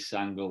angle, base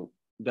angle,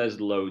 there's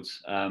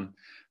loads.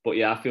 But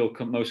yeah, I feel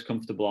most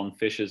comfortable on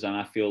Fischers, and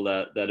I feel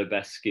they're the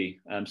best ski,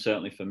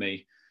 certainly for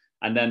me.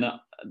 And then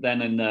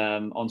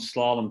on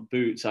slalom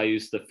boots, I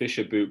use the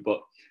Fischer boot,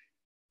 but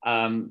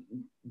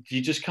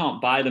you just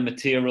can't buy the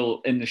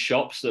material in the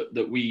shops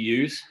that we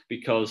use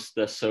because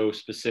they're so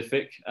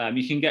specific.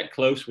 You can get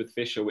close with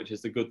Fischer, which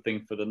is the good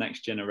thing for the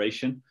next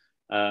generation.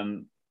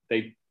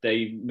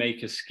 They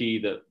make a ski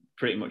that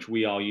pretty much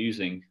we are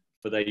using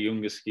for their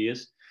younger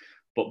skiers,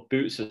 but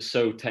boots are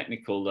so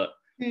technical that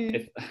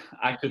if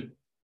I could,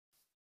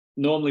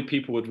 normally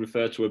people would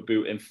refer to a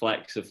boot in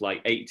flex of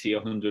like 80,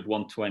 100,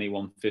 120,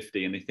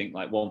 150, and they think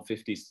like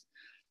 150's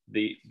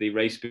the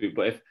race boot.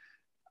 But if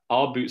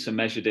our boots are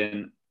measured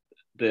in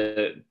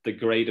the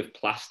grade of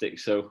plastic,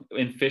 so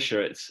in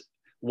Fischer it's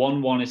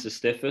 1-1 is the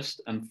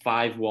stiffest and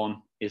 5-1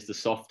 is the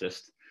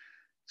softest.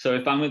 So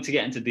if I'm going to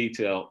get into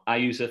detail, I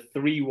use a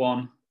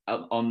 3-1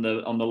 on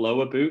the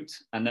lower boot,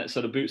 and that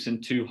sort of boots in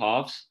 2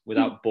 halves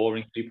without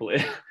boring people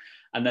in.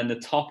 And then the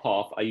top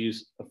half, I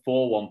use a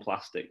 4-1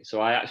 plastic. So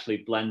I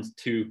actually blend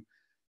two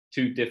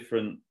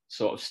different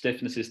sort of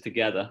stiffnesses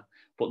together.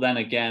 But then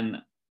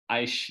again,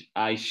 I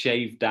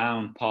shave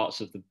down parts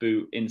of the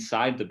boot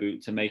inside the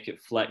boot to make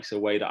it flex a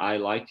way that I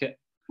like it.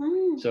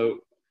 So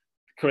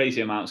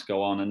crazy amounts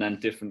go on, and then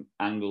different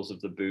angles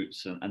of the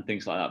boots and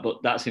things like that.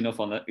 But that's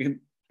enough on that.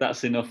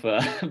 That's enough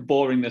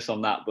boringness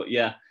on that. But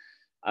yeah,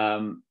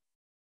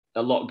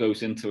 a lot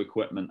goes into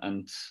equipment,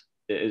 and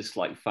it is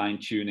like fine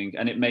tuning,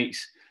 and it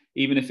makes,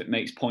 even if it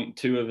makes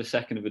 0.2 of a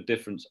second of a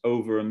difference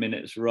over a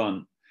minute's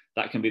run,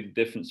 that can be the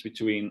difference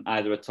between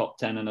either a top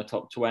 10 and a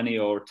top 20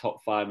 or a top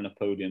 5 and a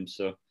podium.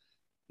 So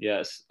yeah,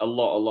 it's a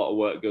lot of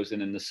work goes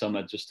in the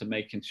summer just to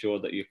making sure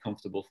that you're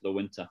comfortable for the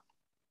winter.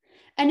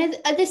 And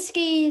are the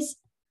skis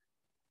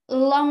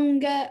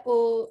longer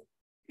or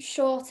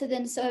shorter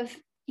than sort of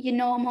your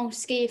normal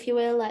ski, if you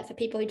will, like for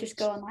people who just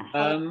go on like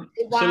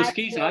so the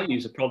skis I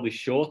use are probably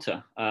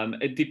shorter.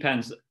 It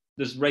depends.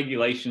 There's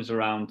regulations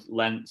around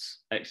lengths,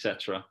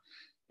 etc.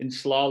 In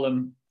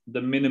slalom,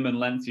 the minimum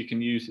length you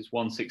can use is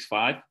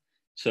 165.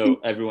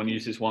 So everyone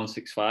uses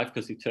 165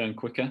 because they turn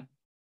quicker.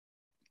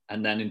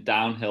 And then in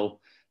downhill,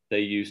 they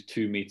use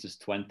 2 meters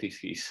 20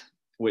 skis,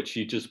 which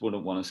you just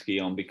wouldn't want to ski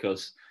on,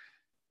 because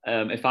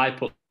if I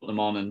put them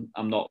on and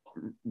I'm not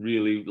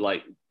really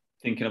like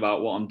thinking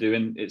about what I'm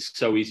doing, it's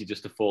so easy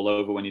just to fall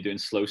over when you're doing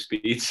slow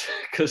speeds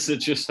because they're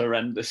just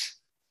horrendous.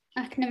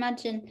 I can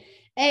imagine.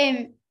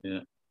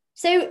 Yeah.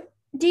 So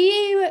do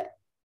you,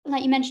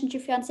 like you mentioned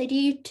your fiance, do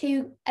you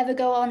two ever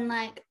go on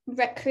like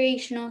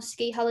recreational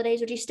ski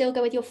holidays, or do you still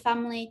go with your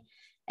family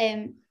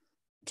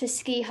to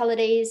ski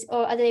holidays,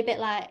 or are they a bit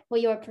like,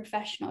 well, you're a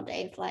professional,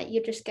 Dave, like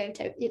you just go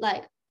to,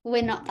 like,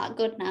 we're not that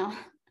good now?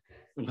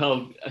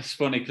 Well, it's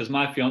funny because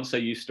my fiance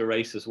used to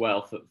race as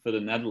well for the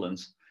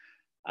Netherlands.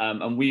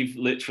 And we've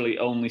literally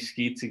only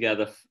skied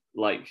together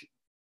like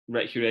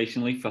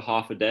recreationally for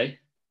half a day,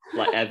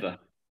 like ever.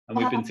 And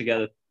we've been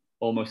together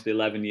almost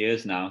 11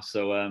 years now.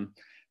 So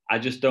I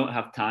just don't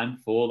have time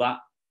for that.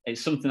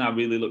 It's something I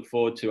really look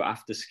forward to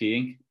after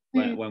skiing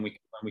when we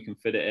can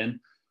fit it in.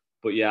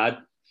 But yeah,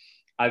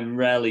 I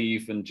rarely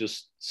even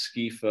just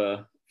ski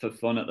for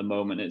fun at the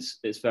moment.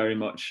 It's very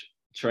much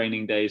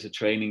training day is a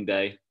training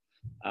day.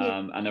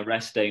 And a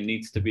rest day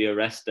needs to be a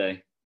rest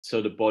day.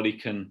 So the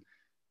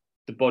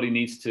body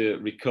needs to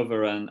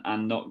recover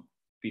and not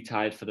be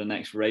tired for the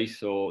next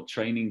race or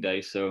training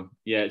day. So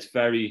yeah, it's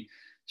very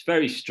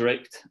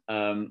strict.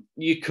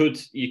 You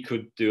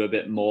could do a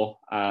bit more,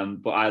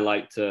 but I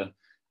like to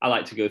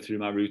go through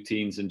my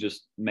routines and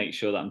just make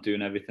sure that I'm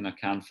doing everything I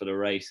can for the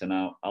race, and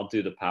I'll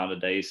do the powder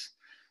days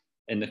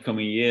in the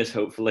coming years,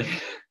 hopefully.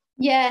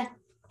 Yeah.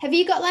 Have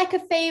you got like a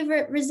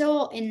favorite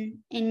resort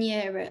in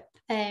Europe?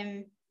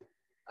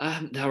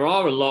 There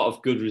are a lot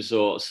of good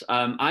resorts.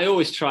 I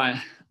always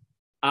try.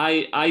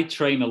 I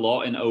train a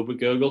lot in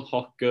Obergurgl,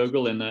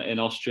 Hochgurgl in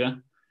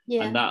Austria,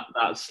 and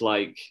that's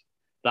like,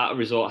 that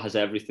resort has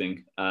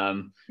everything.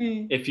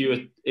 If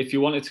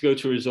you wanted to go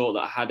to a resort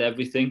that had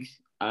everything,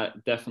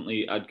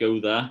 definitely I'd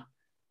go there.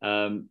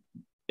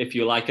 If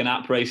you like an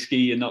après ski,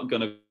 you're not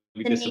going to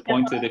be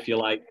disappointed. If you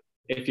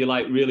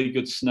like really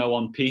good snow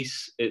on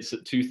piste, it's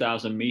at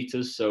 2,000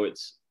 meters, so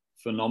it's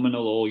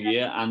phenomenal all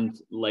year and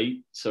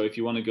late. So if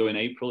you want to go in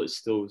April, it's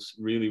still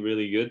really,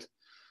 really good.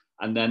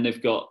 And then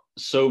they've got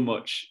so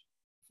much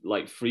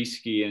like free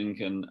skiing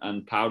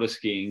and powder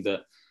skiing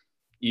that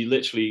you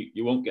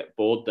won't get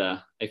bored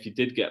there. If you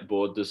did get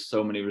bored, there's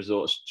so many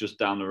resorts just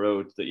down the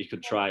road that you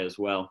could try as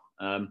well.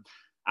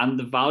 And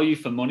the value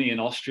for money in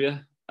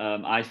Austria,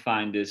 I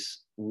find, is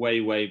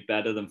way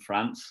better than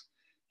France.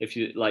 If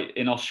you like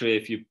in Austria,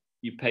 if you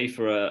pay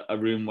for a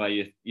room where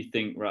you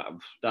think, right,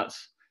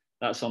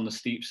 that's on the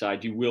steep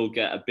side, you will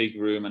get a big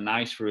room, a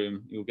nice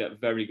room, you'll get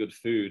very good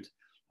food.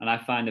 And I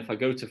find if I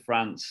go to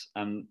France,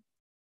 and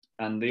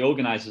the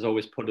organizers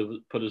always put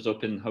us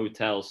up in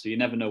hotels, so you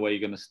never know where you're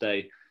going to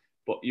stay,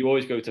 but you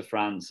always go to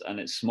France and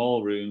it's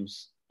small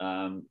rooms,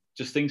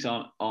 just things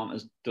aren't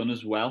as done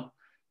as well.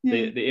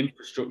 The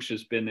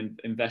infrastructure's been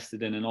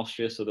invested in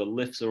Austria, so the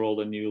lifts are all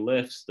the new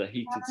lifts, the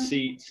heated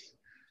seats.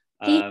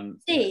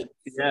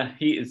 Yeah,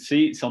 heated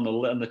seats on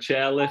the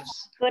chair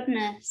lifts.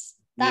 Goodness.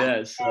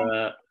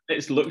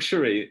 It's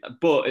luxury,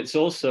 but it's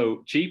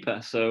also cheaper.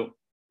 So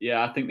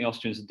yeah, I think the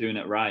Austrians are doing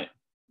it right.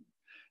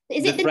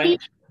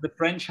 The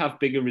French have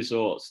bigger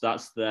resorts.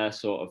 That's their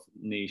sort of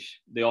niche.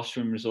 The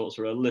Austrian resorts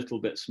are a little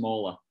bit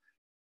smaller,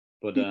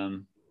 but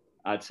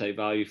I'd say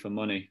value for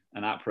money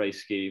and après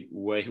ski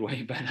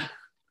way better.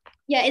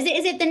 Yeah, is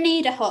it the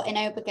Niederhut in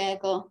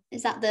Obergurgl?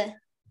 Is that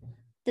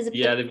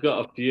Yeah, they've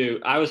got a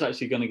few. I was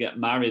actually going to get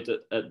married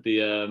at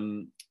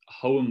the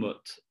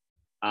Hohemut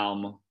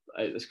Alm.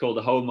 It's called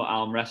the Hohemut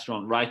Alm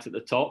restaurant right at the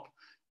top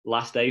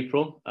last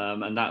April.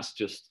 And that's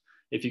just,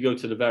 if you go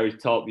to the very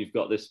top, you've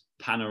got this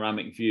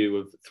panoramic view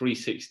of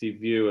 360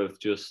 view of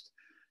just,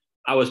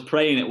 I was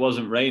praying it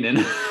wasn't raining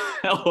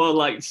or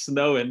like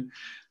snowing,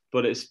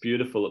 but it's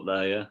beautiful up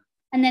there, yeah.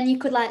 And then you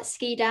could like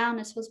ski down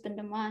as husband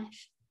and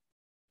wife.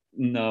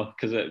 No,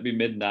 because it'd be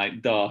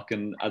midnight, dark,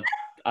 and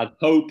I'd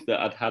hope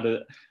that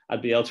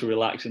I'd be able to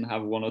relax and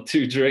have 1 or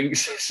 2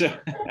 drinks. So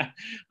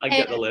I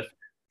get the lift.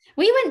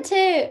 We went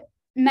to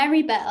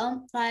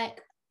Meribel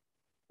like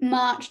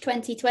March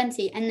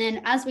 2020, and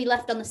then as we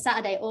left on the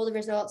Saturday, all the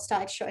resorts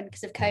started shutting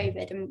because of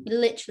COVID, and we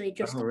literally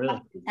just got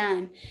back in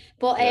time.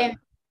 But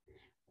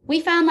we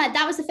found like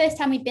that was the first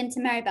time we'd been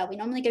to Marybelle. We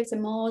normally go to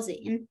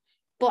Morzine,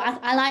 but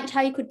I liked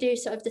how you could do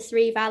sort of the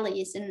Three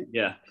Valleys and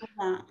Yeah.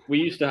 that. We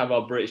used to have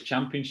our British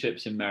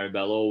Championships in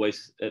Marybelle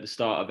always at the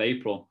start of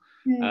April.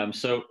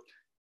 So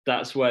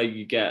that's where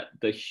you get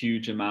the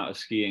huge amount of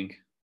skiing.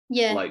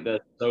 Yeah. Like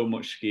there's so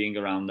much skiing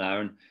around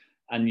there,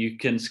 and you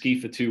can ski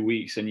for 2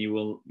 weeks and you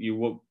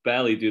will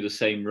barely do the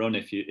same run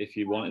if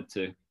you wanted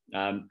to.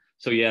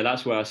 So yeah,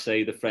 that's where I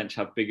say the French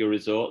have bigger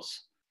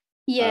resorts.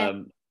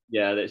 Yeah.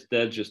 Yeah,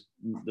 they're just,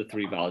 the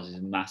Three Valleys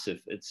is massive.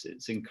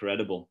 It's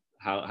incredible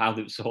how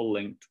it's all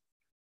linked.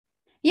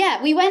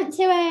 Yeah, we went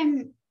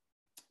to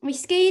we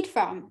skied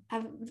from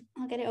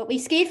I'll get it up. We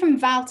skied from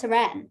Val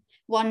Thorens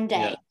one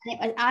day.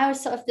 Yeah. I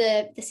was sort of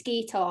the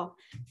ski tour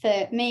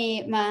for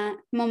me, my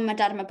mum, my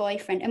dad, and my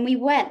boyfriend, and we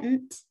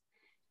went.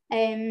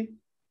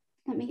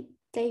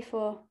 Day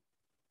 4.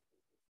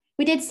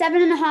 We did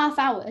 7.5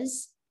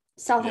 hours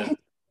solid,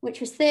 which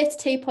was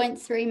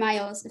 32.3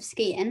 miles of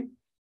skiing.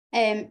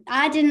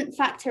 I didn't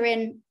factor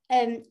in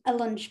a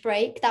lunch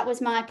break. That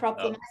was my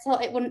problem. I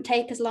thought it wouldn't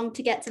take as long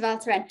to get to Val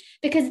Thorens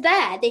because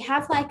there they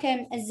have like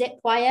a zip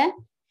wire.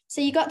 So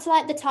you got to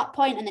like the top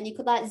point and then you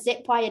could like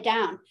zip wire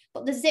down,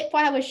 but the zip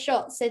wire was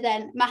shut. So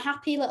then my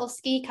happy little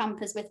ski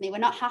campers with me were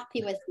not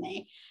happy with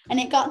me. And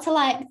it got to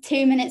like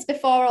 2 minutes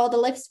before all the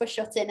lifts were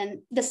shut in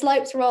and the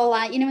slopes were all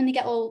like, when they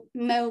get all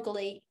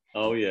mogully.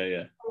 Oh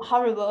yeah.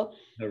 Horrible.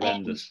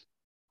 Horrendous.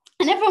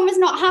 And everyone was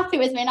not happy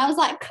with me. And I was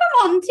like, come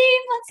on,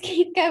 team, let's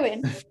keep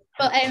going.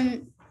 But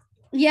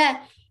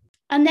yeah.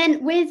 And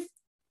then with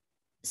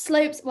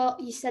slopes, well,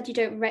 you said you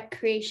don't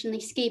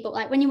recreationally ski, but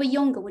like when you were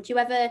younger, would you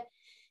ever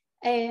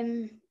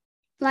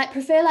like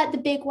prefer like the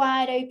big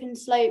wide open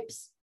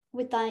slopes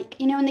with like,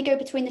 when they go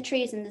between the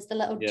trees and there's the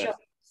little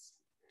jumps?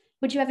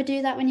 Would you ever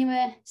do that when you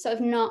were sort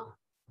of not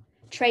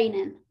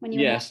training?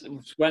 Yes,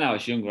 when I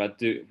was younger,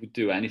 would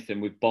do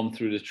anything. We'd bomb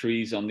through the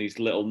trees on these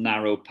little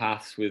narrow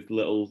paths with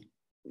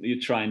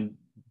you try and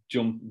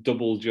jump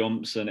double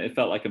jumps, and it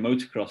felt like a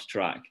motocross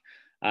track.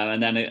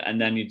 And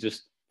then you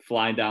just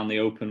fly down the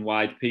open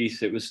wide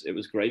piece. It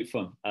was great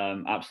fun.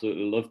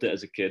 Absolutely loved it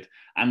as a kid.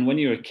 And when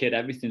you're a kid,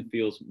 everything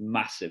feels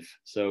massive.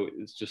 So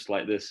it's just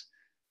like this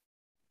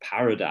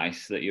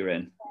paradise that you're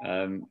in.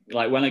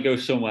 Like when I go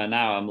somewhere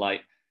now, I'm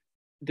like,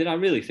 did I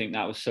really think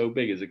that was so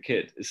big as a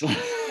kid? It's like,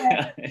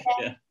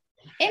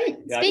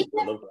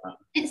 Speaking of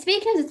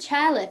the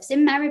chairlifts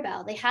in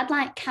Marybelle, they had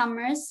like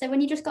cameras. So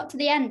when you just got to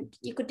the end,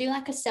 you could do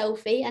like a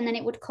selfie, and then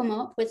it would come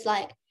up with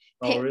like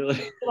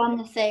really? On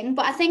the thing.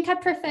 But I think I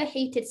prefer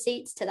heated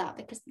seats to that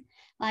because,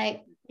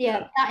 like,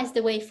 that is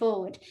the way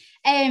forward.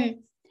 And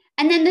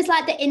then there's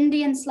like the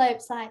Indian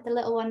slopes, like the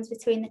little ones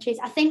between the trees.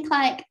 I think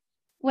like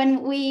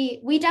when we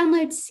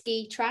download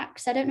ski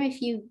tracks. I don't know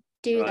if you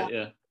do that.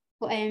 Yeah.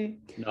 But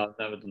no, I've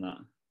never done that.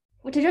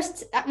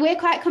 We're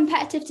quite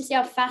competitive to see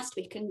how fast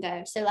we can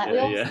go. So like we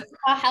all put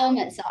our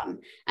helmets on,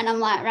 and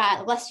I'm like,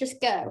 right, let's just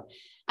go.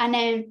 And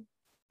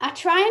I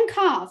try and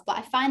carve, but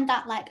I find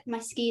that like my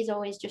skis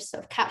always just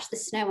sort of catch the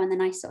snow and then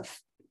I sort of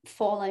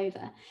fall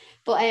over.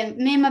 But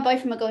me and my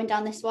boyfriend were going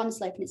down this one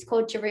slope and it's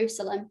called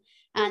Jerusalem.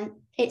 And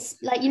it's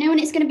like, when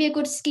it's going to be a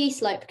good ski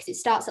slope because it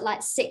starts at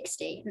like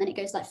 60 and then it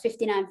goes like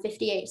 59,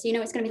 58. So,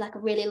 it's going to be like a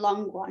really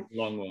long one.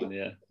 Long one,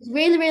 yeah. It's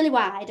really, really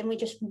wide. And we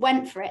just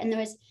went for it. And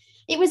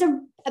it was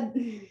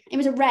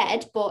a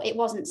red, but it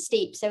wasn't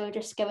steep. So we were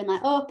just going like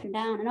up and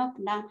down and up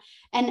and down.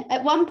 And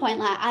at one point,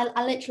 like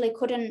I literally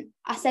couldn't,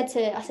 I said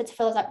to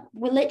Phil, I was like,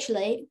 we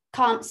literally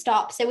can't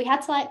stop. So we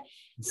had to like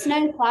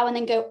snow plow and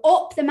then go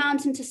up the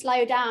mountain to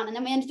slow down. And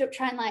then we ended up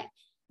trying like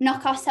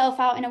knock ourselves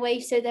out in a way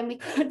so then we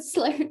could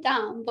slow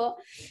down. But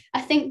I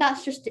think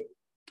that's just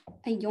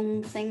a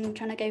young thing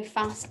trying to go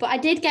fast. But I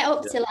did get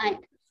up to like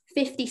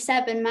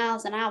 57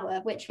 miles an hour,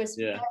 which was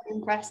very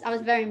impressed. I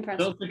was very impressed.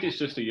 I don't think it's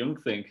just a young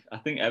thing. I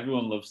think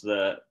everyone loves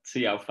the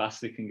see how fast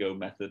they can go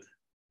method.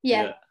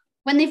 Yeah.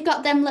 When they've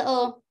got them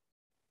little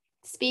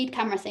speed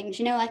camera things,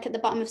 like at the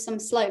bottom of some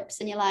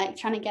slopes and you're like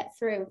trying to get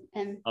through.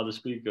 The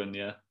speed gun,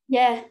 yeah.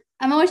 Yeah.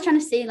 I'm always trying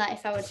to see like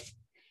if I would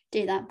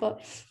do that.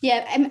 But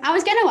yeah, I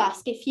was going to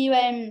ask if you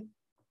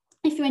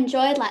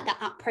enjoyed like the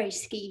après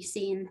ski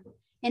scene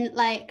in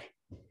like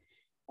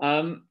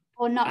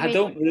or not really? I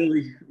don't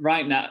really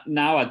right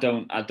now I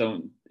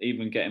don't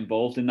even get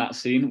involved in that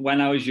scene.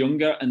 When I was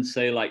younger and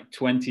say like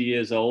 20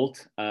 years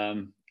old,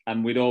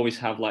 and we'd always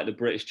have like the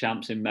British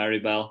champs in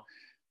Marybelle,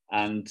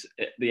 and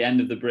at the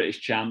end of the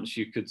British champs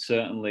you could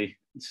certainly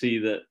see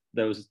that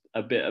there was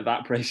a bit of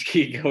après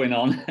ski going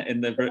on in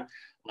the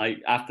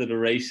like after the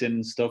racing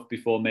and stuff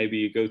before maybe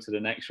you go to the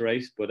next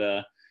race. But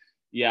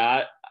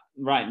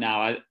right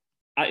now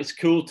it's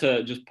cool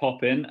to just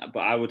pop in,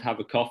 but I would have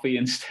a coffee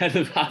instead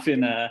of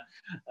having a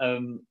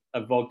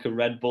vodka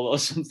Red Bull or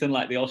something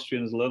like the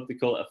Austrians love. They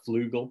call it a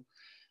Flugel.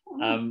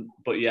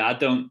 But yeah,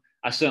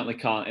 I certainly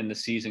can't in the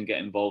season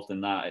get involved in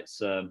that.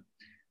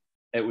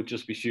 It would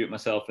just be shooting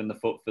myself in the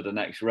foot for the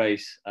next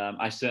race.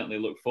 I certainly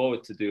look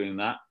forward to doing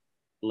that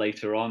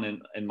later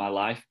on in my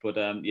life. But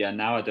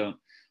now I don't.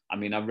 I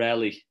mean, I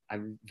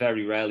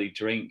very rarely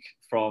drink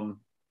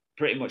from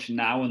pretty much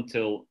now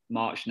until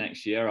March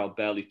next year, I'll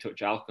barely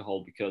touch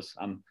alcohol because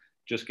I'm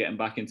just getting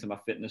back into my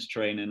fitness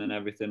training and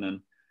everything.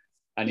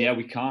 And yeah,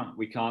 we can't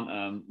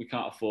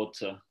afford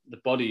to, the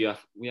body,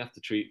 we have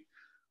to treat,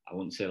 I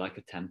wouldn't say like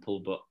a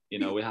temple, but you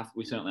know,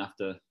 we certainly have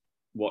to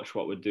watch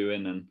what we're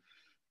doing.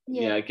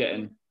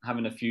 And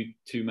having a few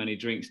too many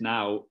drinks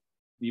now,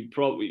 you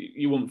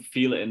wouldn't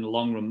feel it in the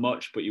long run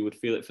much, but you would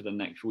feel it for the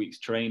next week's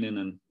training,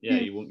 and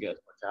you won't get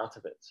much out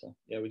of it. So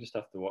yeah, we just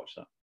have to watch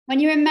that. When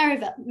you were in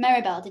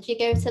Maribel, did you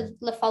go to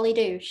La Folie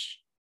Douce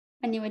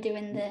when you were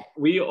doing the?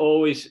 We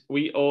always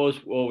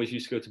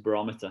used to go to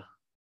Barometer.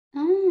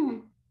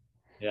 Oh.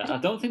 Yeah, I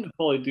don't think the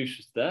Folie Douce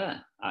was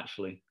there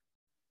actually.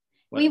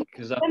 When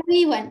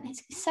we went,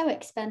 it's so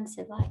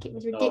expensive. Like, it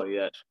was ridiculous. Oh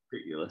yeah, it's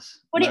ridiculous.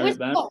 But it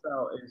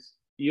was.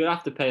 You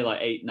have to pay like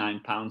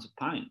 £8-9 a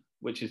pint,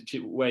 which is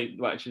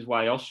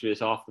why Austria is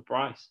half the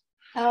price.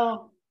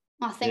 Oh,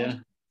 I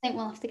think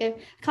we'll have to go.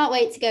 I can't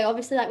wait to go.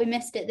 Obviously, like, we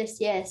missed it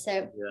this year,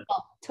 so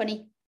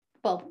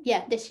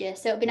this year.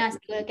 So it'll be nice to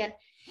go again.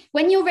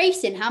 When you're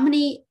racing, how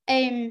many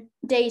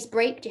days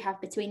break do you have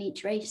between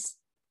each race?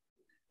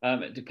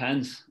 It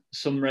depends.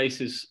 Some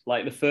races,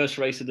 like the first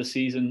race of the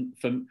season,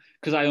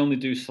 because I only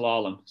do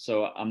slalom,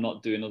 so I'm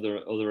not doing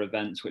other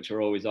events which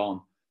are always on.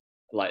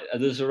 Like,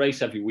 there's a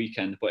race every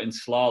weekend, but in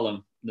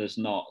slalom there's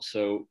not.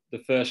 So the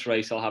first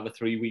race, I'll have a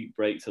 3-week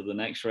break to the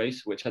next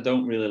race, which I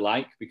don't really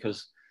like,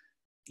 because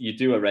you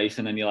do a race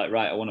and then you're like,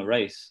 right, I want to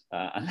race,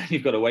 and then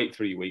you've got to wait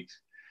 3 weeks.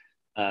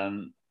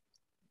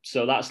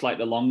 So that's like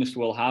the longest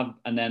we'll have.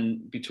 And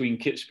then between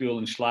Kitzbühel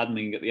and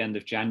Schladming at the end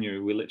of January,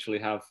 we literally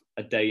have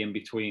a day in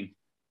between.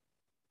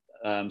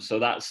 So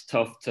that's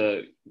tough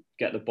to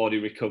get the body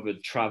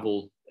recovered.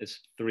 Travel is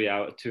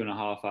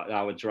 2.5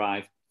 hour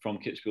drive from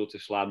Kitzbühel to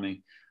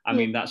Schladming. I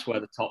mean, that's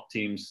where the top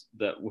teams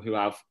who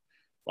have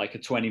like a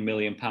 £20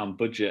 million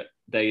budget,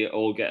 they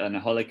all get in a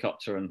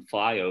helicopter and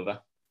fly over.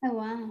 Oh,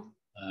 wow.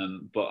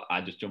 But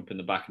I just jump in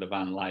the back of the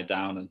van, lie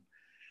down, and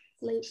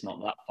sleep. It's not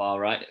that far,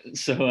 right?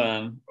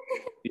 So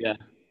yeah,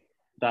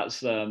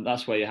 that's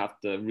where you have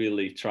to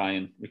really try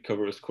and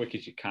recover as quick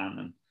as you can.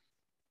 And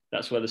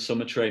that's where the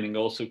summer training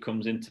also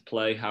comes into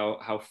play,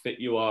 how fit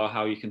you are,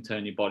 how you can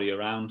turn your body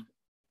around,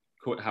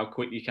 how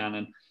quick you can.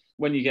 And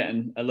when you're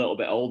getting a little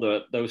bit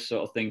older, those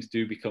sort of things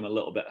do become a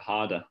little bit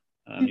harder.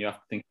 You have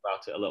to think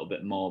about it a little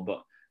bit more,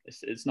 but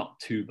it's not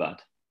too bad.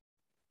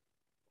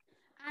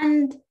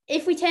 And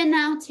if we turn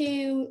now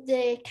to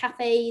the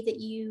cafe that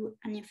you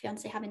and your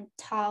fiance have in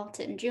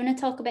Tarleton, do you want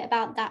to talk a bit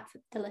about that for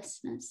the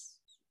listeners?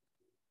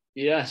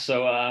 Yeah,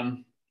 so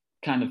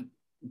kind of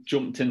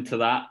jumped into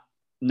that.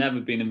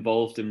 Never been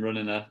involved in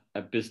running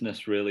a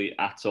business really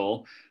at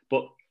all.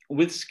 But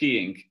with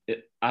skiing,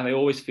 I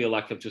always feel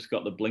like I've just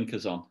got the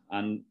blinkers on.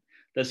 And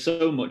there's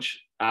so much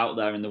out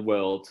there in the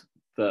world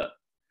that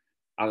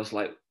I was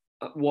like,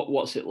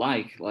 what's it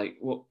like? Like,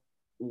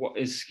 what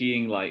is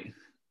skiing like?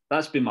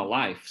 That's been my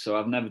life. So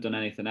I've never done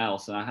anything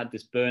else. And I had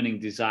this burning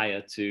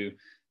desire to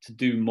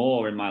do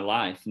more in my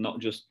life, not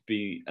just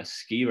be a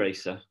ski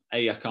racer.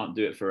 A, I can't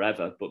do it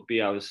forever, but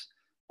B, I was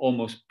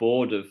almost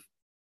bored of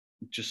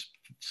just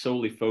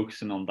solely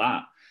focusing on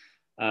that.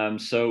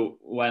 So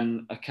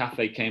when a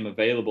cafe came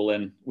available,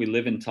 and we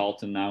live in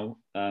Tarleton now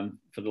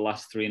for the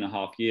last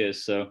 3.5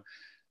 years. So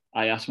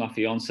I asked my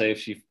fiance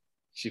if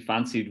she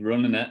fancied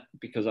running it,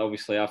 because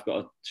obviously I've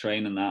got to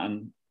train in that,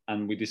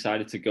 and we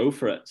decided to go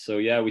for it. So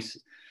yeah,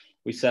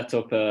 we set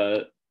up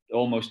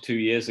almost 2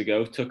 years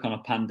ago, took on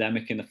a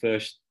pandemic in the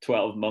first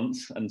 12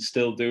 months and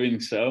still doing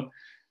so.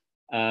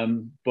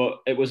 But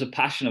it was a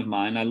passion of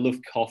mine. I love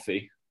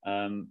coffee.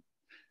 And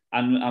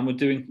we're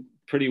doing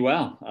pretty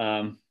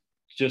well,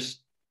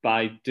 just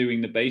by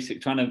doing the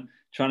basic, trying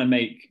to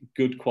make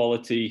good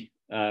quality,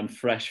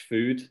 fresh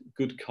food,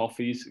 good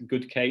coffees,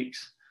 good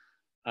cakes,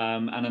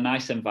 and a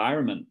nice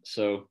environment.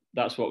 So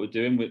that's what we're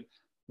doing.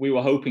 We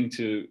were hoping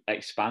to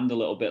expand a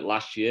little bit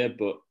last year,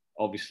 but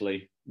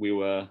obviously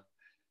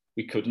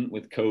we couldn't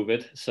with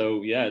COVID.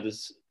 So yeah,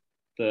 there's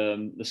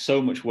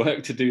so much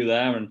work to do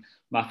there, and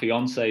my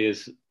fiance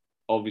is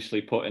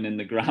obviously putting in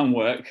the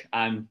groundwork.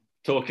 I'm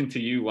talking to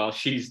you while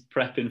she's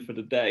prepping for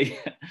the day.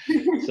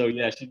 So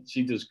yeah,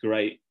 she does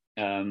great,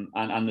 and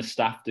the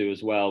staff do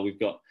as well.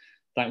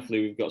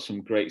 Thankfully we've got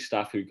some great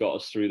staff who got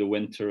us through the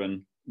winter,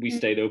 and we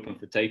stayed open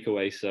for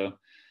takeaway. So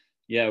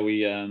yeah,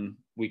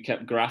 we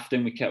kept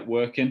grafting, we kept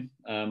working,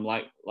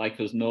 like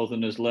us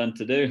Northerners learn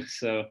to do.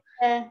 So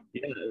yeah,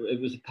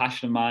 it was a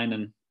passion of mine,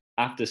 and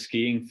after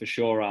skiing, for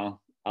sure,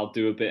 I'll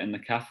do a bit in the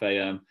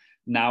cafe.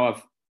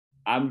 Now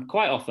I'm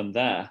quite often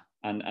there,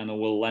 and I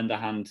will lend a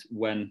hand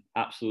when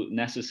absolutely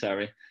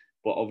necessary.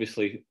 But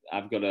obviously,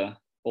 I've got to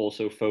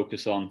also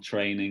focus on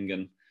training,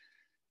 and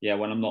yeah,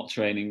 when I'm not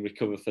training,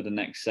 recover for the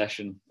next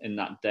session in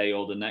that day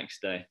or the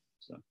next day.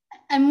 So.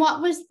 And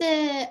what was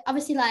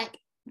obviously, like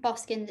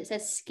Boskins, it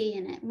says ski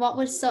in it. What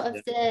was sort of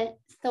the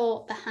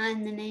thought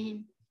behind the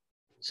name?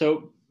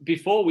 So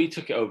before we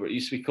took it over, it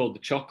used to be called the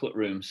Chocolate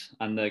Rooms,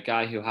 and the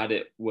guy who had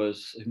it who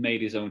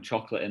made his own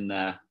chocolate in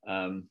there,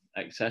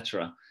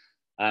 etc.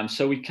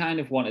 So we kind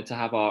of wanted to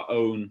have our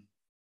own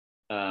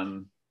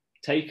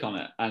take on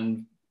it.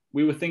 And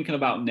we were thinking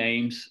about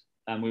names,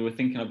 and we were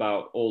thinking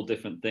about all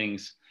different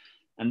things.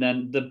 And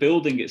then the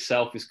building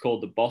itself is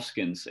called the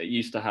Boskins. It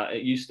used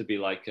to be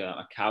like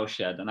a cow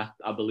shed, and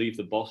I believe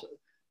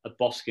a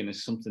boskin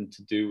is something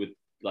to do with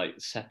like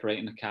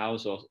separating the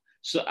cows, or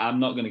so. I'm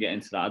not going to get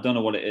into that. I don't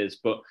know what it is,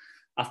 but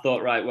I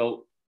thought, right,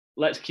 well,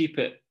 let's keep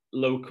it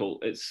local.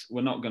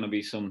 We're not going to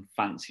be some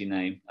fancy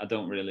name. I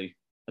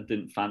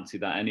didn't fancy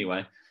that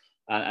anyway.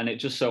 And it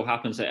just so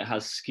happens that it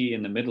has ski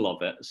in the middle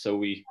of it. So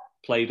we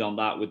played on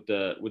that with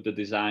the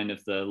design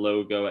of the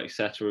logo,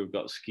 etc. We've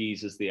got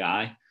skis as the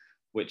eye,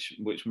 which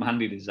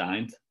Mandy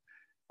designed,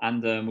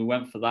 and we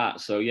went for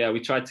that. So yeah, we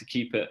tried to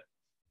keep it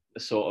a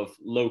sort of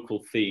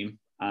local theme,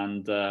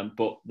 and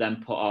but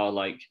then put our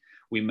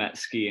we met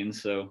skiing,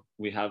 so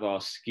we have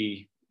our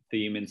ski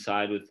theme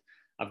inside.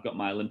 I've got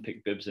my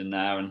Olympic bibs in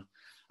there, and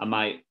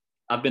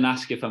I've been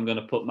asked if I'm going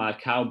to put my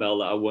cowbell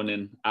that I won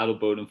in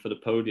Adelboden for the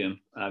podium.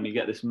 You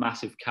get this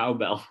massive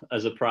cowbell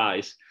as a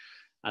prize,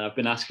 and I've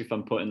been asked if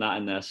I'm putting that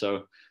in there.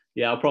 So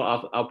yeah,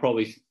 I'll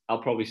probably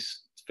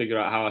figure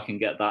out how I can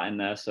get that in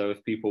there. So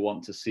if people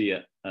want to see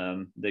it,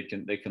 they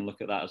can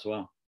look at that as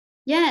well.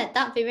 Yeah,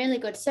 that'd be really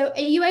good. So are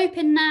you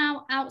open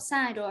now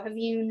outside, or have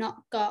you not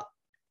got?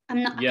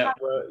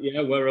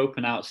 We're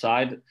open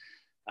outside.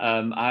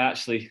 I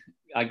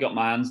got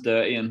my hands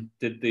dirty and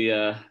did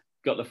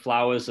got the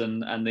flowers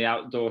and the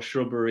outdoor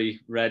shrubbery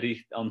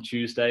ready on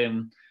Tuesday,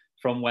 and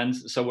from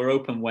Wednesday. So we're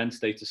open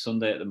Wednesday to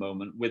Sunday at the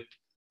moment, with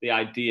the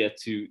idea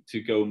to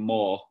go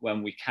more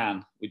when we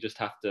can. We just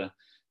have to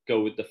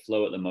go with the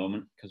flow at the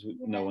moment, because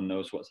no one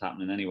knows what's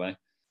happening anyway.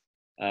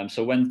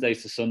 So Wednesday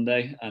to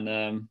Sunday, and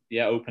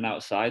open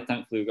outside.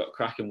 Thankfully, we've got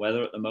cracking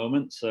weather at the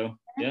moment. So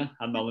yeah,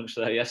 had my lunch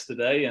there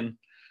yesterday, and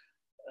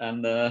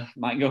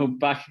might go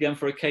back again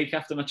for a cake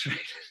after my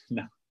training.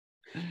 No.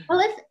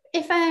 Well,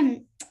 if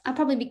I'll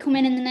probably be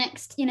coming in the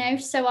next,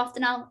 so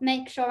often, I'll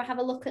make sure I have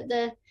a look at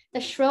the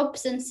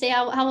shrubs and see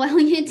how well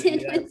you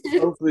did with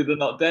them. Hopefully they're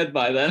not dead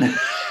by then.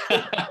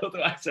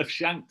 Otherwise I've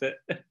shanked it.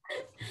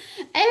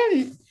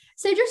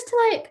 So just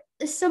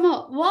to sum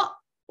up,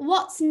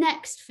 what's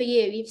next for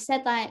you? You've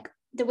said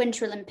the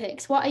Winter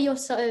Olympics. What are your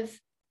sort of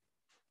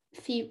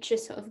future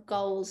sort of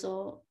goals,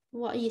 or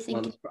what are you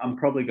thinking? Well, I'm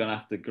probably going to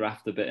have to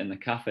graft a bit in the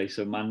cafe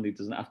so Mandy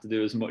doesn't have to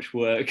do as much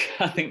work.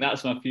 I think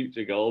that's my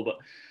future goal. But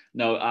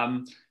no,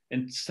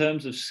 in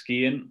terms of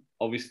skiing,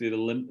 obviously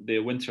the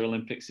Winter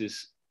Olympics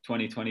is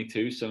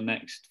 2022, so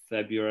next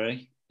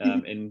February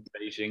in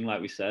Beijing,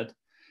 like we said.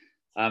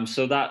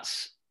 So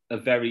that's a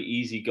very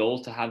easy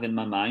goal to have in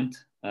my mind.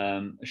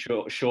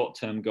 A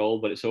short-term goal,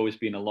 but it's always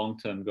been a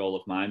long-term goal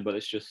of mine, but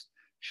it's just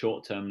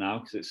short-term now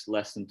because it's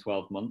less than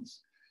 12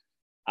 months.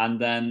 And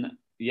then,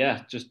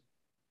 just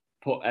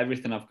put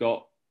everything I've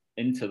got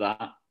into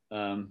that.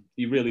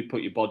 You really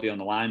put your body on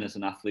the line as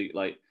an athlete.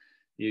 Like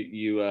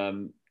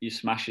you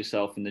smash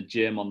yourself in the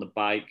gym, on the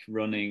bike,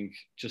 running,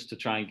 just to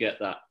try and get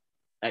that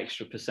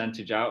extra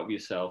percentage out of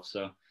yourself.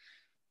 So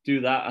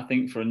do that, I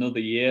think, for another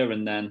year.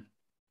 And then,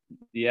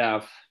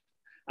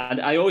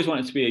 and I always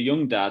wanted to be a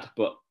young dad,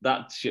 but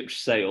that ship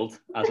sailed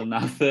as I'm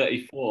now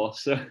 34.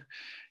 So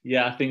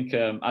I think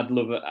I'd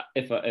love it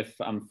if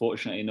I'm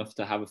fortunate enough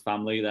to have a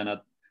family, then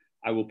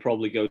I will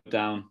probably go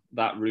down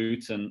that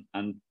route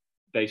and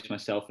base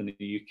myself in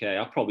the UK.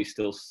 I'll probably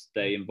still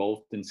stay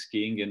involved in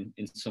skiing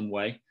in some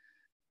way,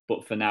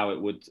 but for now it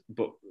would.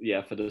 But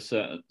for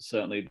the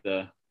certainly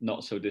the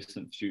not so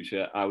distant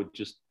future, I would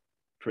just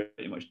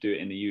pretty much do it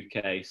in the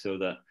UK, so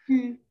that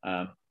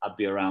I'd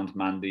be around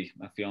Mandy,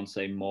 my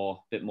fiance,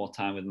 bit more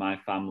time with my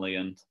family.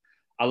 And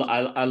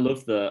I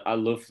love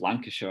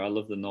Lancashire. I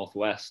love the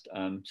Northwest.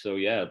 So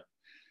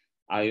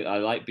I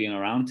like being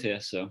around here.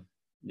 So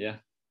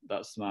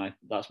that's my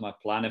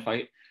plan.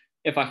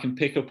 If I can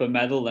pick up a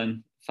medal,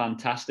 then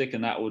fantastic,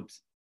 and that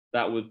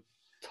would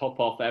top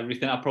off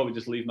everything. I'd probably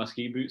just leave my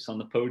ski boots on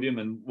the podium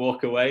and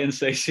walk away and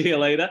say, see you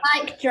later.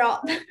 Mic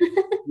drop.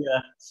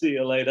 See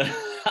you later.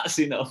 That's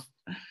enough.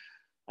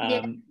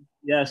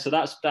 So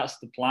that's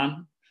the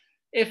plan.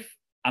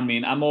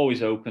 I'm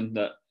always open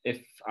that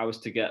if I was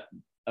to get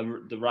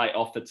the right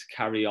offer to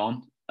carry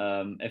on,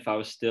 if I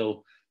was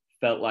still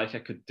felt like I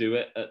could do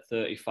it at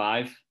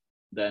 35,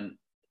 then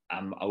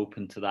I'm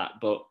open to that.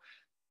 But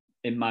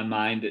in my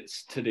mind,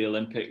 it's to the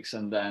Olympics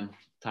and then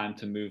time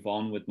to move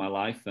on with my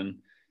life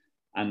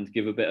and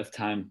give a bit of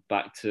time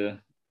back to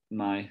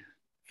my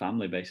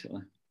family,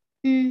 basically.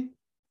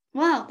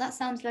 Wow, that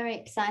sounds very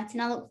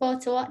exciting. I look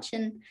forward to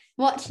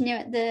watching you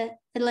at the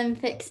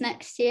Olympics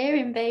next year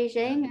in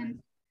Beijing and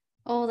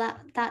all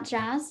that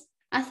jazz.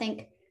 I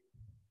think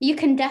you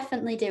can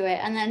definitely do it,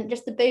 and then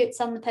just the boots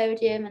on the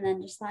podium, and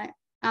then just it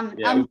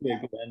would be a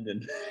good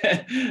ending.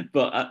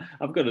 But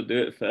I've got to do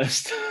it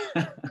first.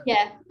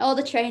 All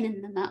the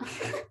training and that.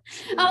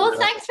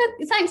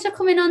 Thanks for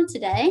coming on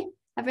today.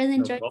 I've really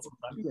enjoyed it.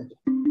 Thank you.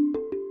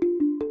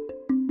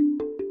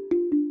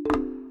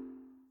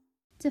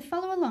 To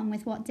follow along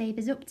with what Dave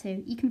is up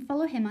to, you can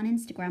follow him on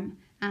Instagram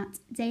at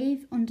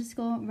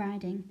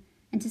Dave_riding.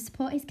 And to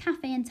support his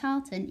cafe in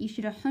Tarleton, you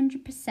should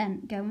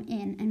 100% go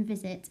in and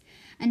visit.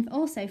 And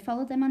also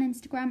follow them on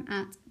Instagram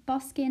at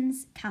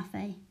Boskins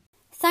Cafe.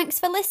 Thanks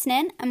for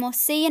listening, and we'll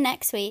see you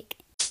next week.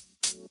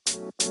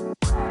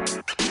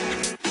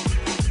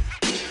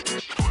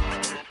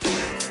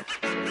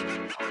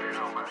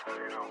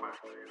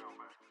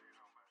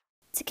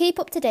 To keep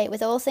up to date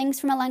with all things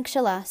From a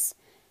Lancashire Lass,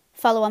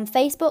 follow on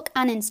Facebook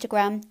and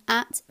Instagram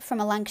at From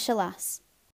a Lancashire Lass.